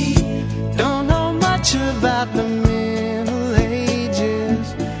 Don't know much about the Middle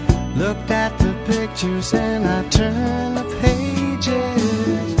Ages. Looked at the pictures and I turned the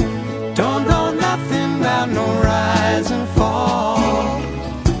pages. Don't know nothing about no rise and fall.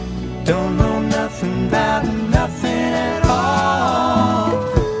 Don't know nothing about nothing at all.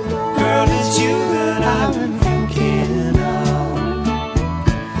 Girl, it's you that I've been thinking of.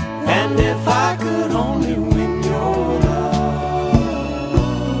 And if I could only win your love,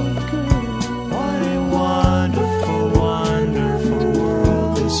 what a wonderful, wonderful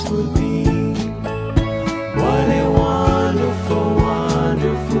world this would be. What a wonderful,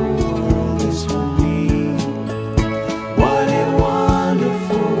 wonderful world this would be. What a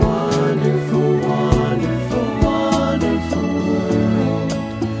wonderful, wonderful, wonderful, wonderful world.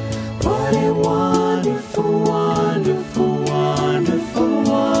 What a wonderful, wonderful, wonderful,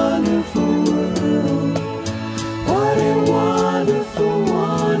 wonderful world. What a wonderful,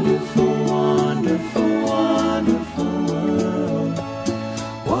 wonderful, wonderful, wonderful world.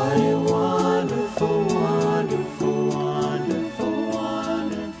 What a wonderful, wonderful, wonderful,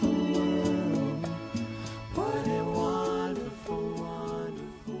 wonderful world. What a wonderful,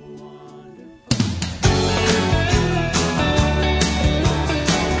 wonderful, wonderful.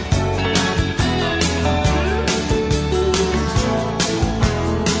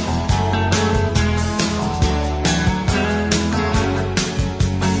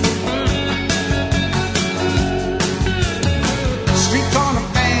 Street corner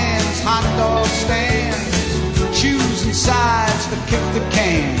bands, hot dog stands, choosing sides to kick the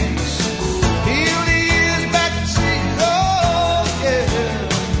cans. Feel the years back to see it, oh yeah,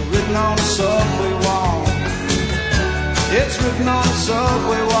 written on the subway wall. It's written on the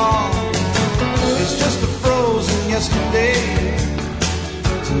subway wall. It's just a frozen yesterday.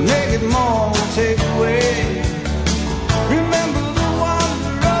 To make it more, we'll take away. Remember the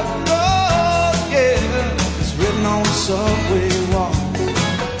wonder of the road, yeah. It's written on the subway wall.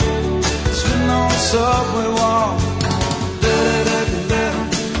 It's written on the subway wall. Da-da-da-da-da.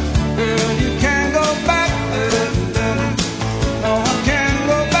 Girl, you can't go back. Da-da-da-da. No, I can't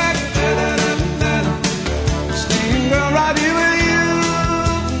go back. Da-da-da-da-da. Staying, girl, right here with you.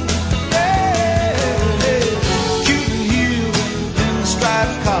 Yeah, yeah. Cuban Hugh in the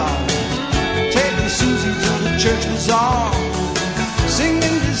striped car, taking Susie to the church bazaar,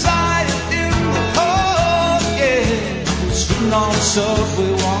 singing Desire in the hall, yeah. It's written on the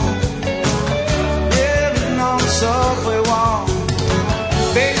subway wall. Yeah, written on the subway wall.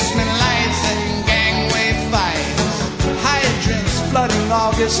 Basement lights and gangway fights, hydrants flooding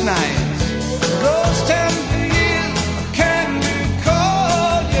August nights. Those tender years can't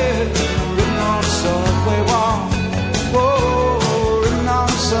recall, yeah. Written on the subway wall. Whoa, written on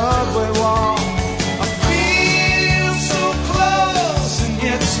the subway wall. I feel so close and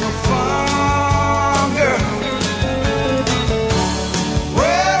yet so far, girl.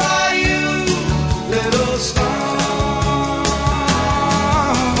 Where are you, little star?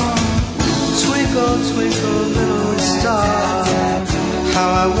 Twinkle, twinkle, little star, how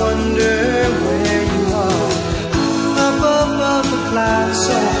I wonder where you are. Up above the clouds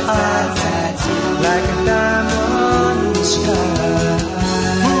so high, like a diamond in the sky.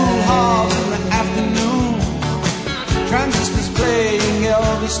 Pool halls in the afternoon, transistors playing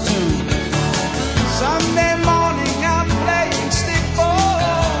Elvis tunes. Sunday morning I'm playing stick ball.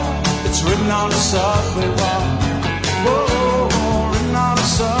 It's written on the subway wall. Whoa, written on the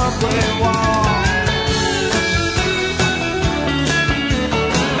subway wall.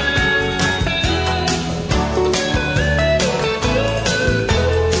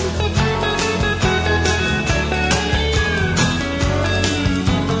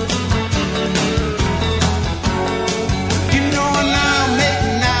 You know now,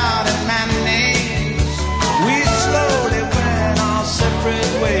 making out at matinees, we slowly went our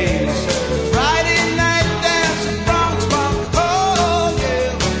separate ways. Friday night dance in Bronx Park, oh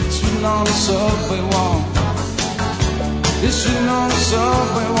yeah. It's written on the subway wall. It's written on the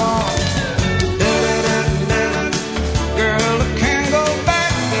subway wall. Da-da-da-da. Girl, I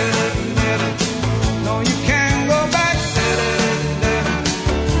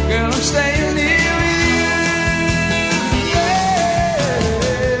I'm staying here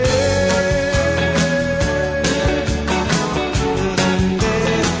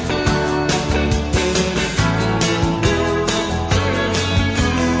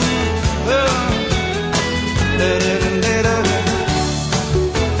with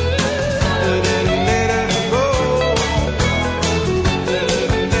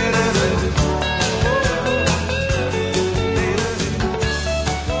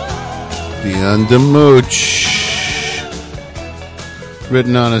Beyond the Mooch.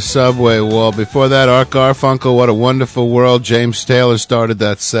 Written on a subway wall. Before that, Art Garfunkel, What a Wonderful World. James Taylor started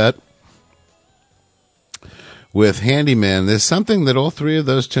that set with Handyman. There's something that all three of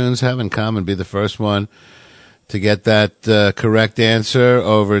those tunes have in common. Be the first one to get that correct answer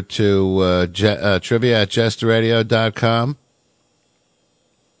over to trivia at jesterradio.com.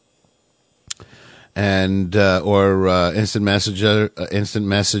 And or instant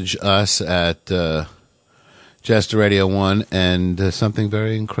message us at Jester Radio 1, and something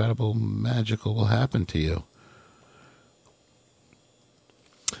very incredible, magical will happen to you.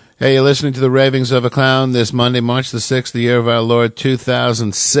 Hey, you're listening to the Ravings of a Clown this Monday, March the 6th, the year of our Lord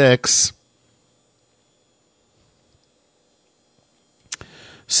 2006.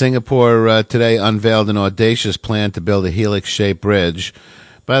 Singapore today unveiled an audacious plan to build a helix-shaped bridge.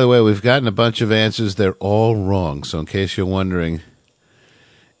 By the way, we've gotten a bunch of answers. They're all wrong. So in case you're wondering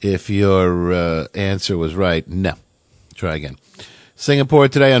if your answer was right, no. Try again. Singapore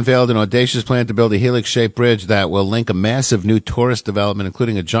today unveiled an audacious plan to build a helix-shaped bridge that will link a massive new tourist development,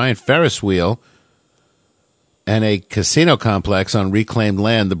 including a giant Ferris wheel and a casino complex on reclaimed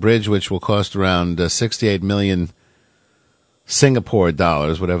land. The bridge, which will cost around 68 million Singapore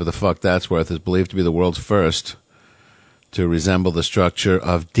dollars, whatever the fuck that's worth, is believed to be the world's first to resemble the structure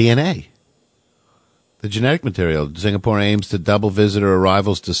of DNA. The genetic material. Singapore aims to double visitor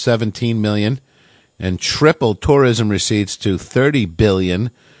arrivals to 17 million and triple tourism receipts to 30 billion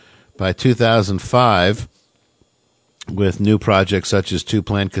by 2005, with new projects such as 2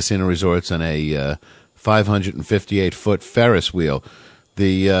 planned casino resorts and a 558-foot Ferris wheel.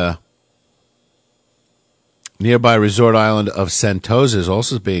 The nearby resort island of Sentosa is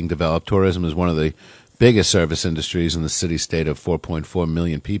also being developed. Tourism is one of the biggest service industries in the city-state of 4.4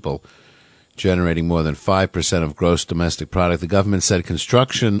 million people, generating more than 5% of gross domestic product. The government said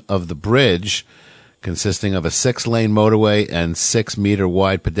construction of the bridge, consisting of a 6-lane motorway and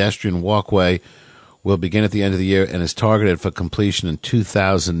 6-meter-wide pedestrian walkway, will begin at the end of the year and is targeted for completion in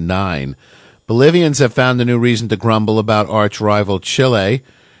 2009. Bolivians have found a new reason to grumble about arch-rival Chile.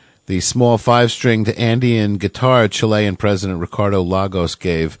 The small 5-stringed Andean guitar Chilean President Ricardo Lagos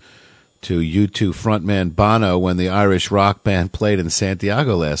gave to U2 frontman Bono when the Irish rock band played in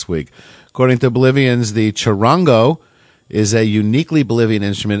Santiago last week. According to Bolivians, the charango is a uniquely Bolivian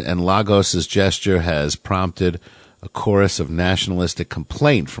instrument, and Lagos's gesture has prompted a chorus of nationalistic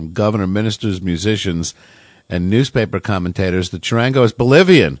complaint from governor, ministers, musicians, and newspaper commentators. The charango is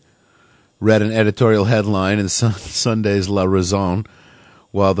Bolivian, read an editorial headline in Sunday's La Razón,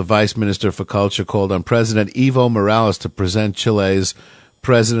 while the vice minister for culture called on President Evo Morales to present Chile's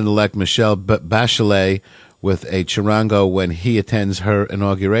President-elect Michelle Bachelet with a charango when he attends her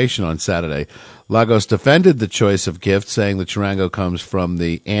inauguration on Saturday. Lagos defended the choice of gift, saying the charango comes from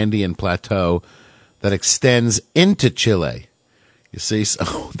the Andean plateau that extends into Chile. You see,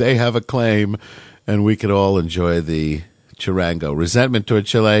 so they have a claim, and we could all enjoy the charango. Resentment toward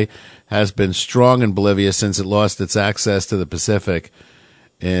Chile has been strong in Bolivia since it lost its access to the Pacific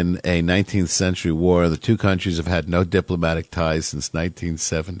in a 19th century war. The two countries have had no diplomatic ties since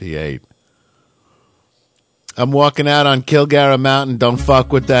 1978. I'm walking out on Kilgara Mountain. Don't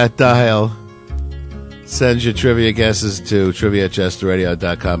fuck with that dial. Send your trivia guesses to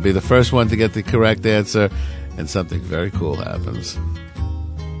trivia@jesterradio.com. Be the first one to get the correct answer, and something very cool happens.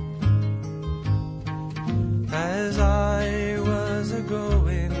 As I was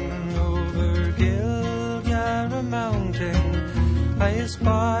a-going over Kilgara Mountain, I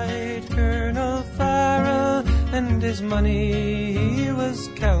espied Colonel Farrell and his money he was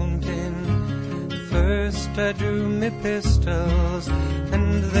counting. First I drew me pistols,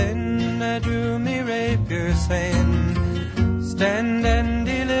 and then I drew me rapier, saying, stand and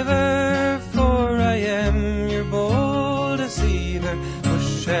deliver, for I am your bold deceiver,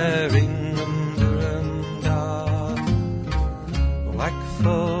 sharing whack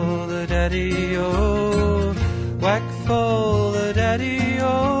full the daddy-o, whack full the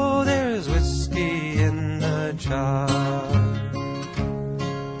daddy-o, there's whiskey in the jar.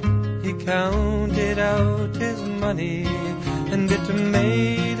 He counted out his money, and it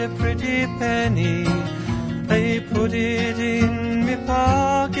made a pretty penny, I put it in my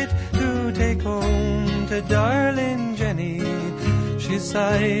pocket to take home to darling Jenny. She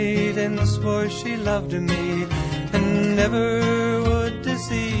sighed and swore she loved me and never would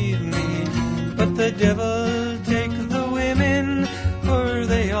deceive me. But the devil take the women, for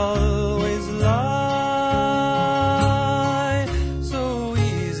they always lie. So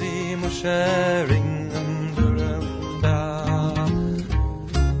easy, sharing da.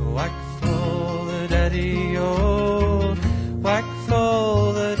 Whack full the daddy-o, whack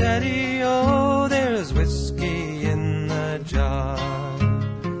full the daddy-o, there's whiskey in the jar.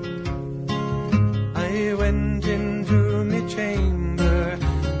 I went into me chamber,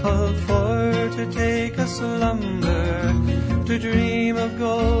 all for to take a slumber, to dream of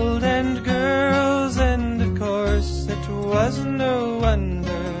gold and girls, and of course it was no wonder.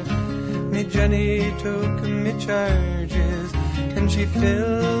 Me Jenny took me charges, and she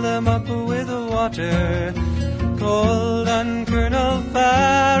filled them up with water. Called on Colonel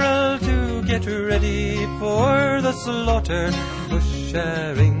Farrell to get ready for the slaughter. Was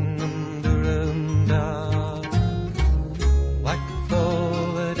sharing da. Whack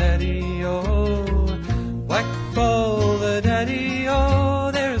full the daddy-o, whack full the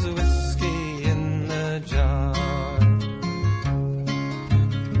daddy-o, there's whiskey in the jar.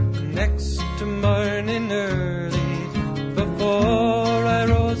 Next morning early, before I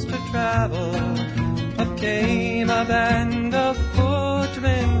rose to travel, up came a band of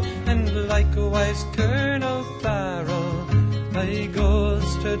footmen, and likewise Colonel Farrell. I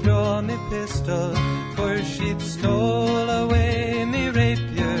goes to draw me pistol, for she'd stole away me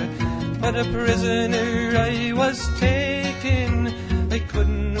rapier. But a prisoner I was taken, I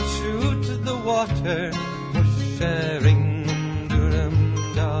couldn't shoot the water. Was sharing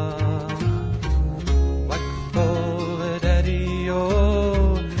da. Whack full the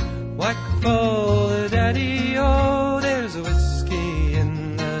daddy-o, whack full the daddy-o, there's whiskey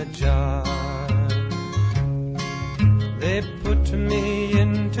in the jar. They put me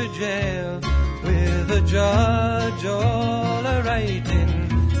into jail with a judge all a-writing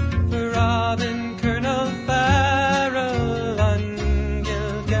for robbing Colonel Farrell on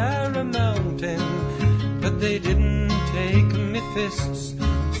Gilgara Mountain. But they didn't take me fists,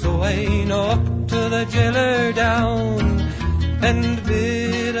 so I knocked the jailer down and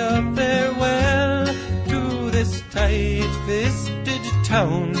bid a farewell to this tight-fisted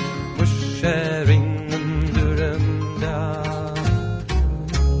town. Was sharing da.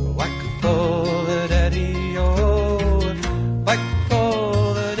 Whack full the daddy-o, whack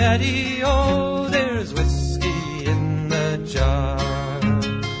full the daddy-o, there's whiskey in the jar.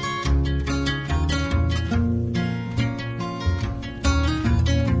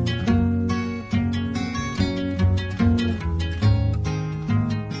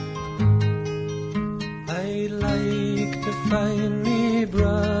 I'd like to find me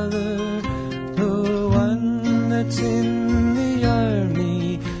brother, the one that's in the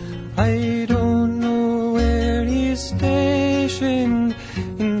army. I don't know where he's stationed,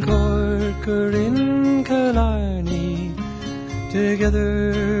 in Cork or in Killarney.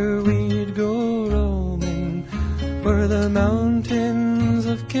 Together we'd go roaming o'er the mountains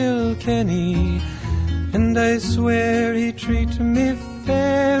of Kilkenny, and I swear he'd treat me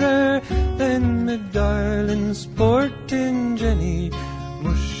fairer than me darling sporting Jenny.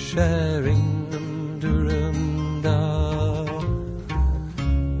 Was sharing da.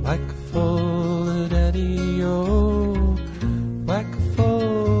 Whack full the daddy-o, whack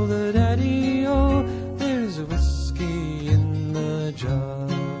full the daddy-o, there's whiskey in the jar.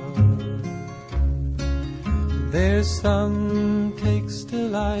 There's some takes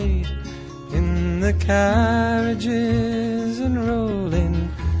delight in the carriages and rolling,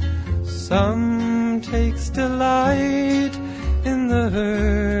 some takes delight in the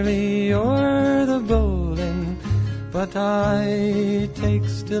hurley or the bowling, but I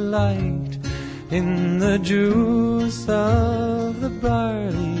takes delight in the juice of the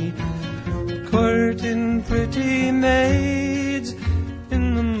barley, courting pretty maids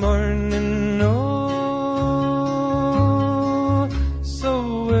in the morning, oh,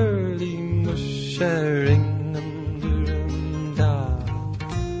 so early. Was sharing da.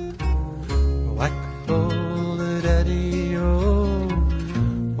 Whack full the daddy-o,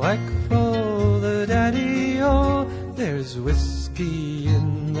 whack full the daddy-o, there's whiskey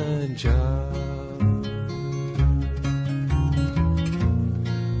in the jar.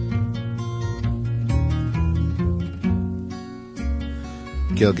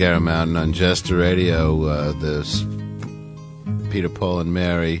 Gilgara Mountain on Jester Radio, this Peter, Paul, and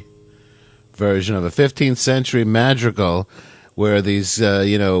Mary version of a 15th century madrigal where these,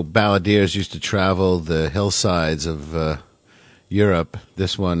 balladeers used to travel the hillsides of Europe.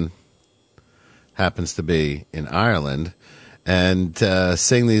 This one happens to be in Ireland, and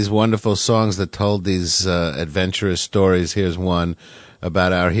sing these wonderful songs that told these adventurous stories. Here's one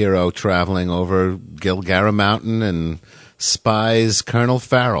about our hero traveling over Gilgara Mountain and spies Colonel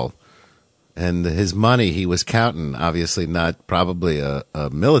Farrell. And his money he was counting, obviously not probably a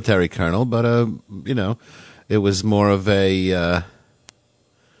military colonel, but it was more of a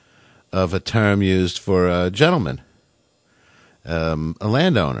term used for a gentleman, a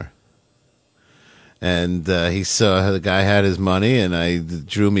landowner. And he saw the guy had his money, and I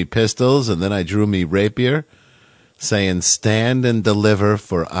drew me pistols, and then I drew me rapier, saying, "Stand and deliver,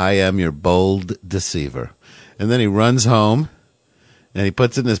 for I am your bold deceiver." And then he runs home, and he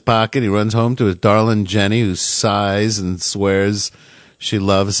puts it in his pocket. He runs home to his darling Jenny, who sighs and swears she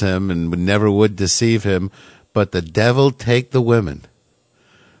loves him and never would deceive him. But the devil take the women,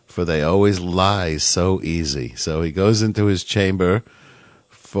 for they always lie so easy. So he goes into his chamber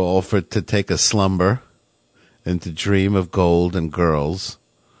to take a slumber and to dream of gold and girls.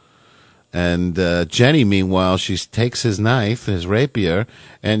 And Jenny, meanwhile, she takes his knife, his rapier,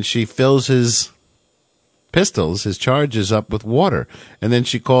 and she fills his pistols, his charges up with water. And then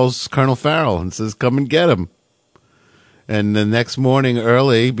she calls Colonel Farrell and says, "Come and get him." And the next morning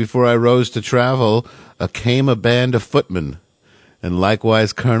early, before I rose to travel, came a band of footmen. And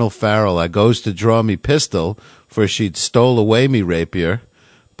likewise Colonel Farrell, I goes to draw me pistol, for she'd stole away me rapier,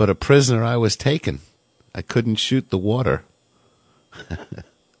 but a prisoner I was taken. I couldn't shoot the water.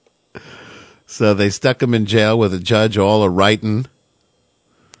 So they stuck him in jail with a judge all a-writin'.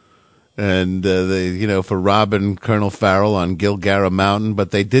 And for robbing Colonel Farrell on Gilgara Mountain,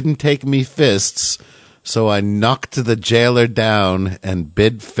 but they didn't take me fists, so I knocked the jailer down and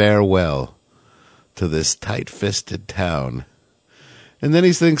bid farewell to this tight-fisted town. And then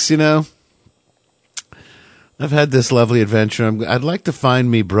he thinks, I've had this lovely adventure. I'd like to find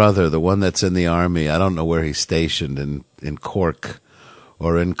me brother, the one that's in the army. I don't know where he's stationed, in Cork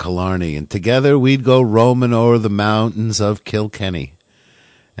or in Killarney. And together we'd go roaming o'er the mountains of Kilkenny.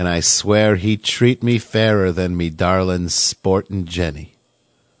 And I swear he'd treat me fairer than me darlin' sportin' Jenny.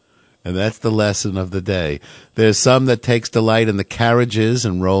 And that's the lesson of the day. There's some that takes delight in the carriages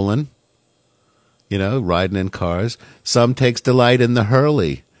and rollin', riding in cars. Some takes delight in the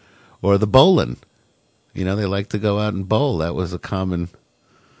hurley or the bowlin'. They like to go out and bowl. That was a common,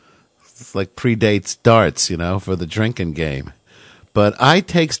 it's like predates darts, for the drinking game. But I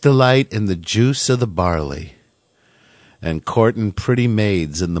takes delight in the juice of the barley and courtin' pretty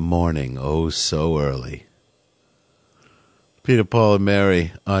maids in the morning, oh so early. Peter, Paul, and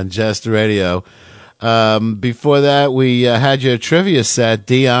Mary on Jest Radio. Before that, we had your trivia set,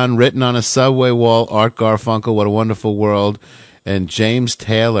 Dion, Written on a Subway Wall, Art Garfunkel, What a Wonderful World, and James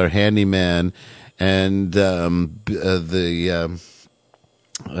Taylor, Handyman. And the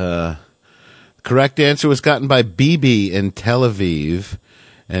correct answer was gotten by BB in Tel Aviv.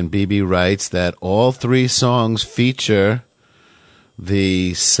 And BB writes that all three songs feature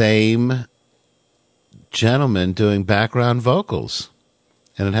the same gentleman doing background vocals.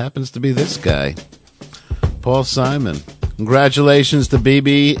 And it happens to be this guy, Paul Simon. Congratulations to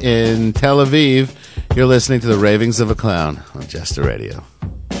BB in Tel Aviv. You're listening to the Ravings of a Clown on Jester Radio.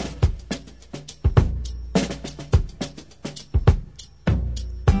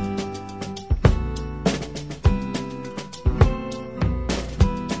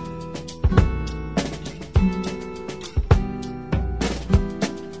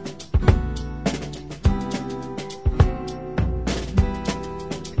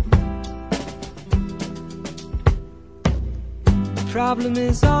 Problem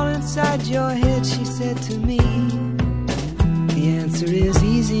is all inside your head, she said to me. The answer is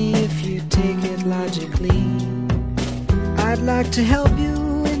easy if you take it logically. I'd like to help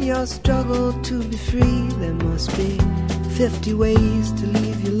you in your struggle to be free. There must be 50 ways to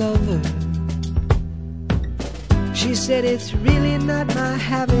leave your lover. She said it's really not my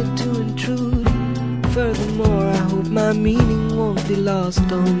habit to intrude. Furthermore, I hope my meaning won't be lost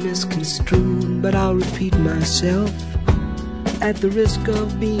or misconstrued. But I'll repeat myself at the risk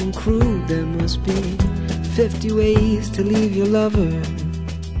of being crude. There must be 50 ways to leave your lover.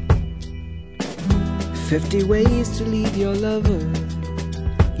 50 ways to leave your lover.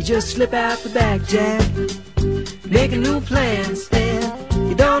 You just slip out the back, Jack. Make a new plan instead.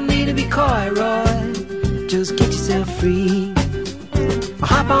 You don't need to be coy, Roy. Just get yourself free. Or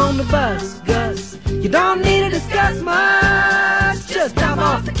hop on the bus, Gus. You don't need to discuss much. Just drop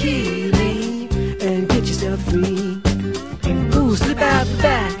off the key, leave, and get yourself free. Ooh, slip out the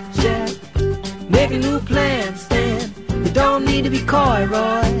back, Jack. Make a new plan, Stan. You don't don't need to be coy,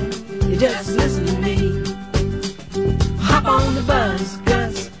 Roy. You just listen to me. Hop on the bus,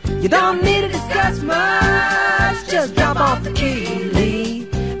 Gus. You don't need to discuss much. Just drop off the key, Lee,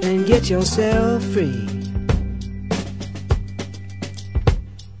 and get yourself free.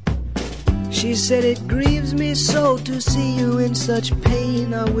 She said, it grieves me so to see you in such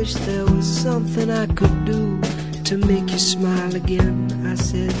pain. I wish there was something I could do to make you smile again. I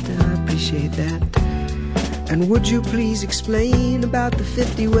said, I appreciate that. And would you please explain about the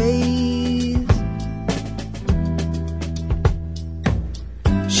 50 ways?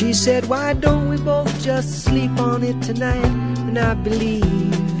 She said, why don't we both just sleep on it tonight? And I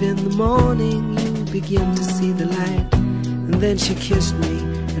believe in the morning you begin to see the light. And then she kissed me,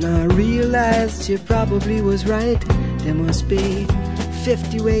 and I realized she probably was right. There must be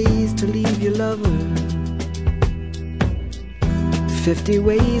 50 ways to leave your lover. 50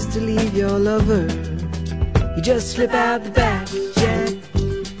 ways to leave your lover. You just slip out the back, Jack.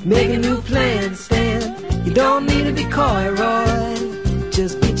 Make a new plan, Stan. You don't need to be coy, Roy.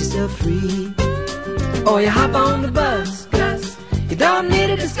 Just get yourself free. Or you hop on the bus, Gus. You don't need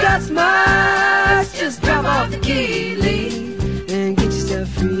to discuss much. Just drop off the key, Lee, and get yourself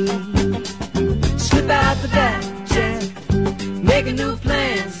free. Slip out the back, Jack. Make a new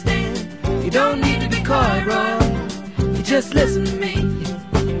plan, Stan. You don't need to be coy, Roy. You just listen to me.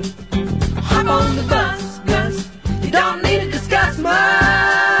 Hop on the bus, Gus. You don't need to discuss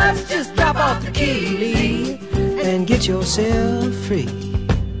much. Just drop off the key, Lee, and get yourself free.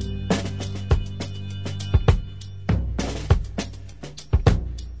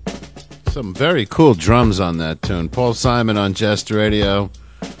 Some very cool drums on that tune. Paul Simon on Jester Radio.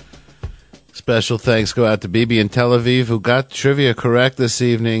 Special thanks go out to Bibi in Tel Aviv, who got trivia correct this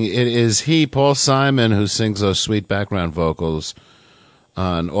evening. It is he, Paul Simon, who sings those sweet background vocals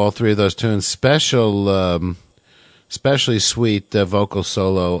on all three of those tunes. Especially sweet vocal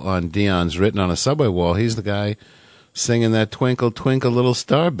solo on Dion's Written on a Subway Wall. He's the guy singing that Twinkle, Twinkle, Little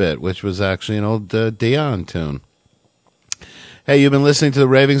Star bit, which was actually an old Dion tune. Hey, you've been listening to the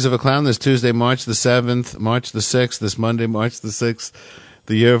Ravings of a Clown this Tuesday, March the 7th, March the 6th, this Monday, March the 6th,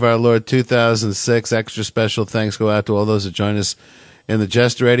 the year of our Lord 2006. Extra special thanks go out to all those that join us in the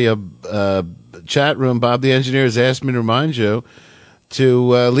Jester Radio chat room. Bob the engineer has asked me to remind you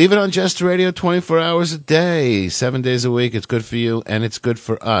to leave it on Jester Radio 24 hours a day, 7 days a week. It's good for you, and it's good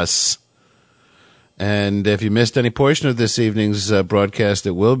for us. And if you missed any portion of this evening's broadcast,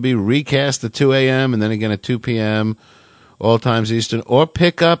 it will be recast at 2 a.m. and then again at 2 p.m., all times Eastern. Or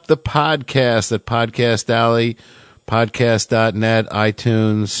pick up the podcast at Podcast Alley, podcast.net,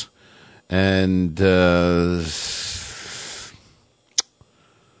 iTunes, and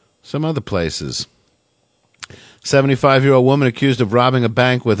some other places. 75-year-old woman accused of robbing a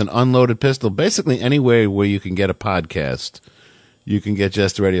bank with an unloaded pistol. Basically anywhere where you can get a podcast, you can get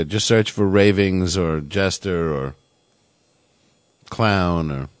Jester Radio. Just search for Ravings or Jester or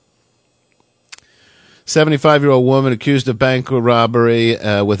Clown. Or 75-year-old woman accused of bank robbery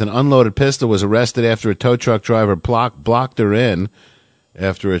with an unloaded pistol was arrested after a tow truck driver blocked her in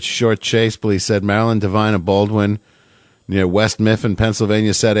after a short chase. Police said Marilyn Devine of Baldwin near West Mifflin,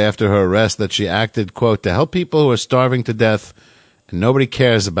 Pennsylvania, said after her arrest that she acted, quote, to help people who are starving to death and nobody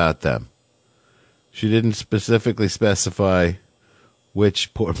cares about them. She didn't specifically specify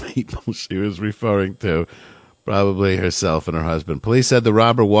which poor people she was referring to, probably herself and her husband. Police said the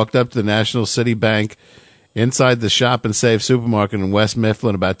robber walked up to the National City Bank inside the Shop and Save supermarket in West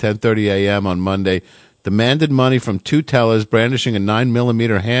Mifflin about 10:30 a.m. on Monday, demanded money from two tellers, brandishing a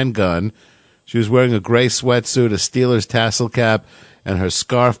 9mm handgun. She was wearing a gray sweatsuit, a Steelers tassel cap, and her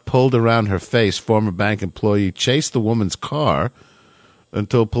scarf pulled around her face. Former bank employee chased the woman's car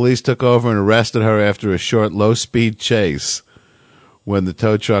until police took over and arrested her after a short, low-speed chase. When the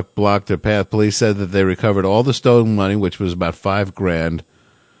tow truck blocked her path, police said that they recovered all the stolen money, which was about $5,000,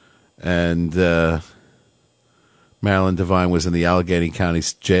 and Marilyn Devine was in the Allegheny County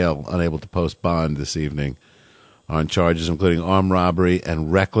jail, unable to post bond this evening on charges including armed robbery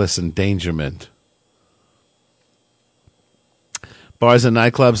and reckless endangerment. Bars and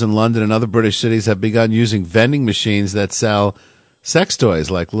nightclubs in London and other British cities have begun using vending machines that sell sex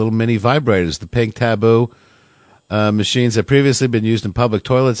toys like little mini vibrators. The pink taboo machines have previously been used in public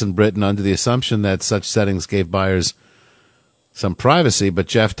toilets in Britain under the assumption that such settings gave buyers some privacy, but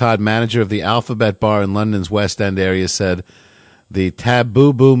Jeff Todd, manager of the Alphabet Bar in London's West End area, said the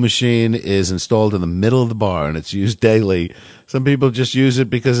Taboo machine is installed in the middle of the bar and it's used daily. Some people just use it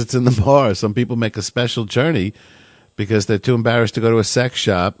because it's in the bar. Some people make a special journey because they're too embarrassed to go to a sex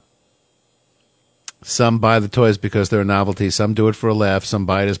shop. Some buy the toys because they're a novelty. Some do it for a laugh. Some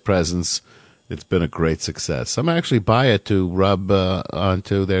buy it as presents. It's been a great success. Some actually buy it to rub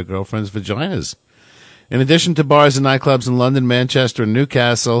onto their girlfriends' vaginas. In addition to bars and nightclubs in London, Manchester, and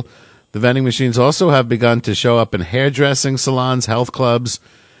Newcastle, the vending machines also have begun to show up in hairdressing salons, health clubs,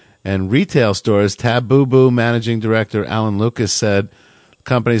 and retail stores. Tab Boo Boo managing director Alan Lucas said the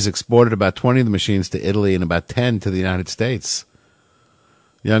company's exported about 20 of the machines to Italy and about 10 to the United States.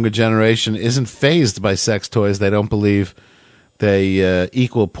 The younger generation isn't fazed by sex toys. They don't believe they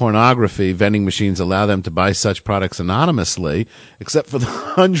equal pornography. Vending machines allow them to buy such products anonymously, except for the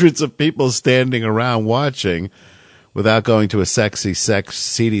hundreds of people standing around watching without going to a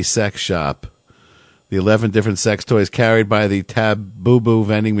seedy sex shop. The 11 different sex toys carried by the Tab Boo Boo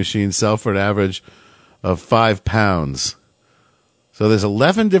vending machine sell for an average of £5. So there's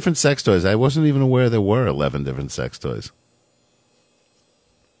 11 different sex toys. I wasn't even aware there were 11 different sex toys.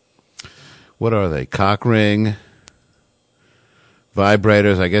 What are they? Cock ring,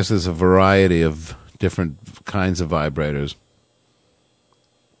 vibrators. I guess there's a variety of different kinds of vibrators.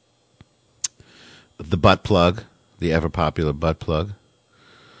 The butt plug, the ever-popular butt plug.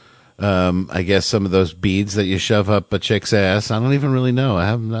 I guess some of those beads that you shove up a chick's ass. I don't even really know.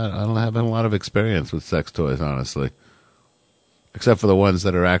 I don't have a lot of experience with sex toys, honestly, except for the ones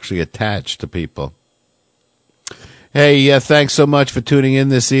that are actually attached to people. Hey, thanks so much for tuning in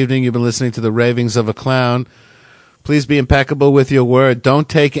this evening. You've been listening to the Ravings of a Clown. Please be impeccable with your word. Don't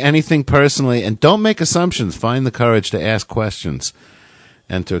take anything personally, and don't make assumptions. Find the courage to ask questions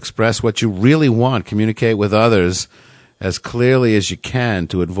and to express what you really want. Communicate with others as clearly as you can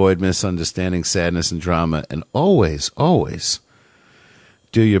to avoid misunderstanding, sadness, and drama. And always, always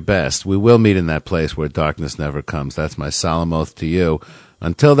do your best. We will meet in that place where darkness never comes. That's my solemn oath to you.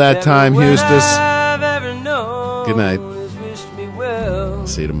 Until that time, Houston. Good night.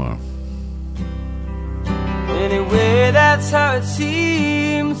 See you tomorrow. Anyway, that's how it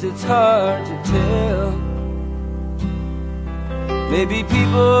seems. It's hard to tell. Maybe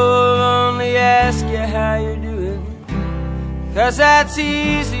people only ask you how you're doing, 'cause that's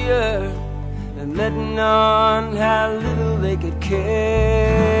easier than letting on how little they could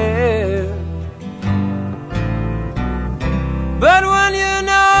care. But when you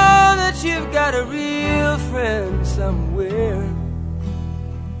know that you've got a real friend somewhere,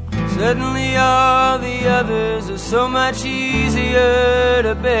 suddenly all the others are so much easier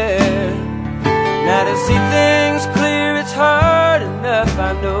to bear. Now to see things clear, it's hard enough,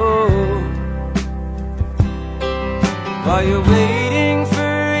 I know. While you're waiting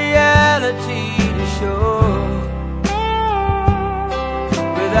for reality to show,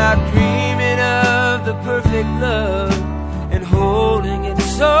 without dreaming of the perfect love and holding it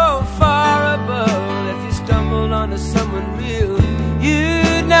so far above, if you stumbled onto someone real,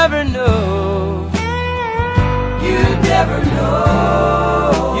 you'd never know. You'd never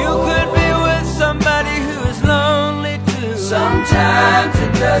know. You could be with somebody who is lonely too. Sometimes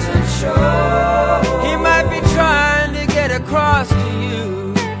it doesn't show. He might be trying to get across to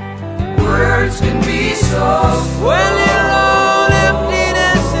you. Words can be so slow. When your own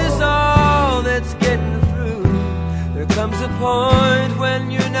emptiness is all that's getting through, there comes a point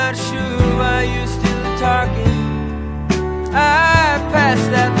when you're not sure why you're still talking. I passed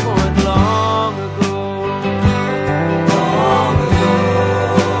that point long ago. Long ago.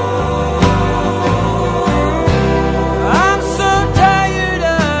 I'm so tired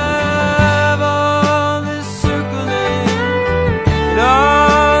of all this circling and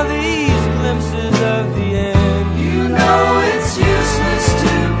all these glimpses of the end. You know it's useless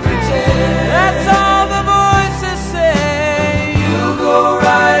to pretend. That's all the voices say. You go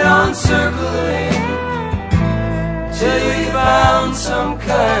right on circling till you found some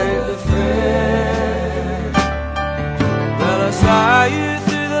kind of friend. Well, I saw you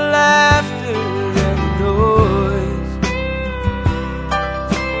through the laughter and the noise.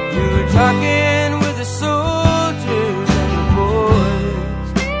 You were talking with the soldiers and the boys.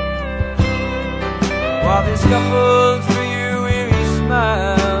 While they scuffled through your weary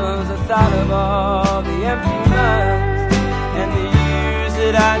smiles, I thought of all the empty miles and the years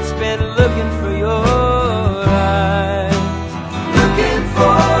that I'd spent looking for your eyes. Looking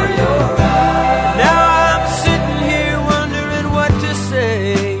for your eyes. Now I'm sitting here wondering what to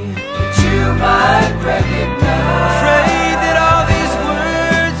say that you might recognize. Afraid that all these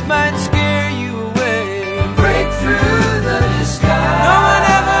words might scare you away, break through the disguise. No one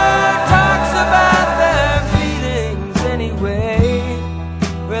ever talks about their feelings anyway,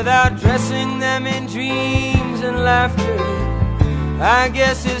 without dressing them in dreams and laughter. I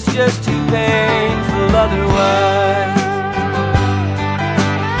guess it's just too painful otherwise.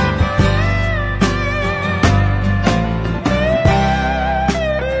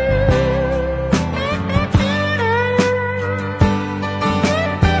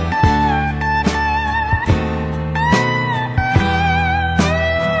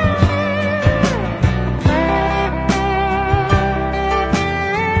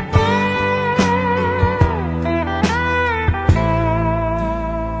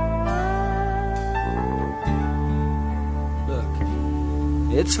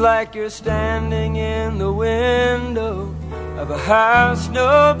 It's like you're standing in the window of a house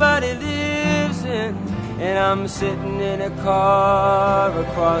nobody lives in, and I'm sitting in a car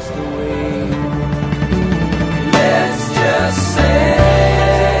across the way. Let's just say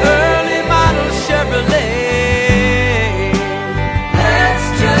early model Chevrolet. Let's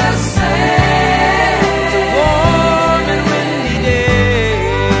just say it's a warm and windy day.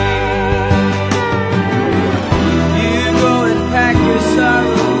 You go and pack your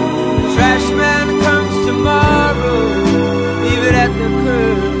sorrow. The trash man comes tomorrow. Leave it at the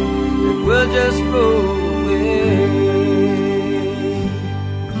curb and we'll just roll away.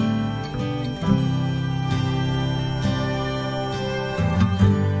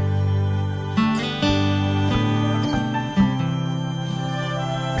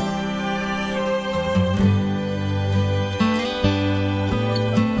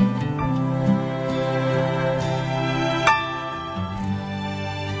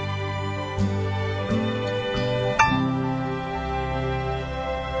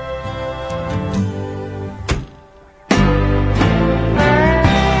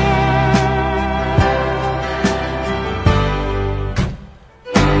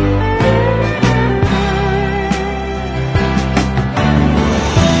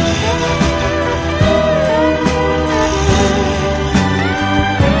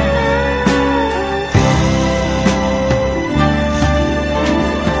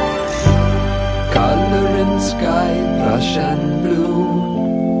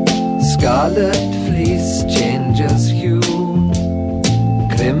 Scarlet fleece changes hue,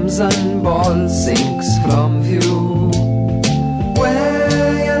 crimson ball sinks from view.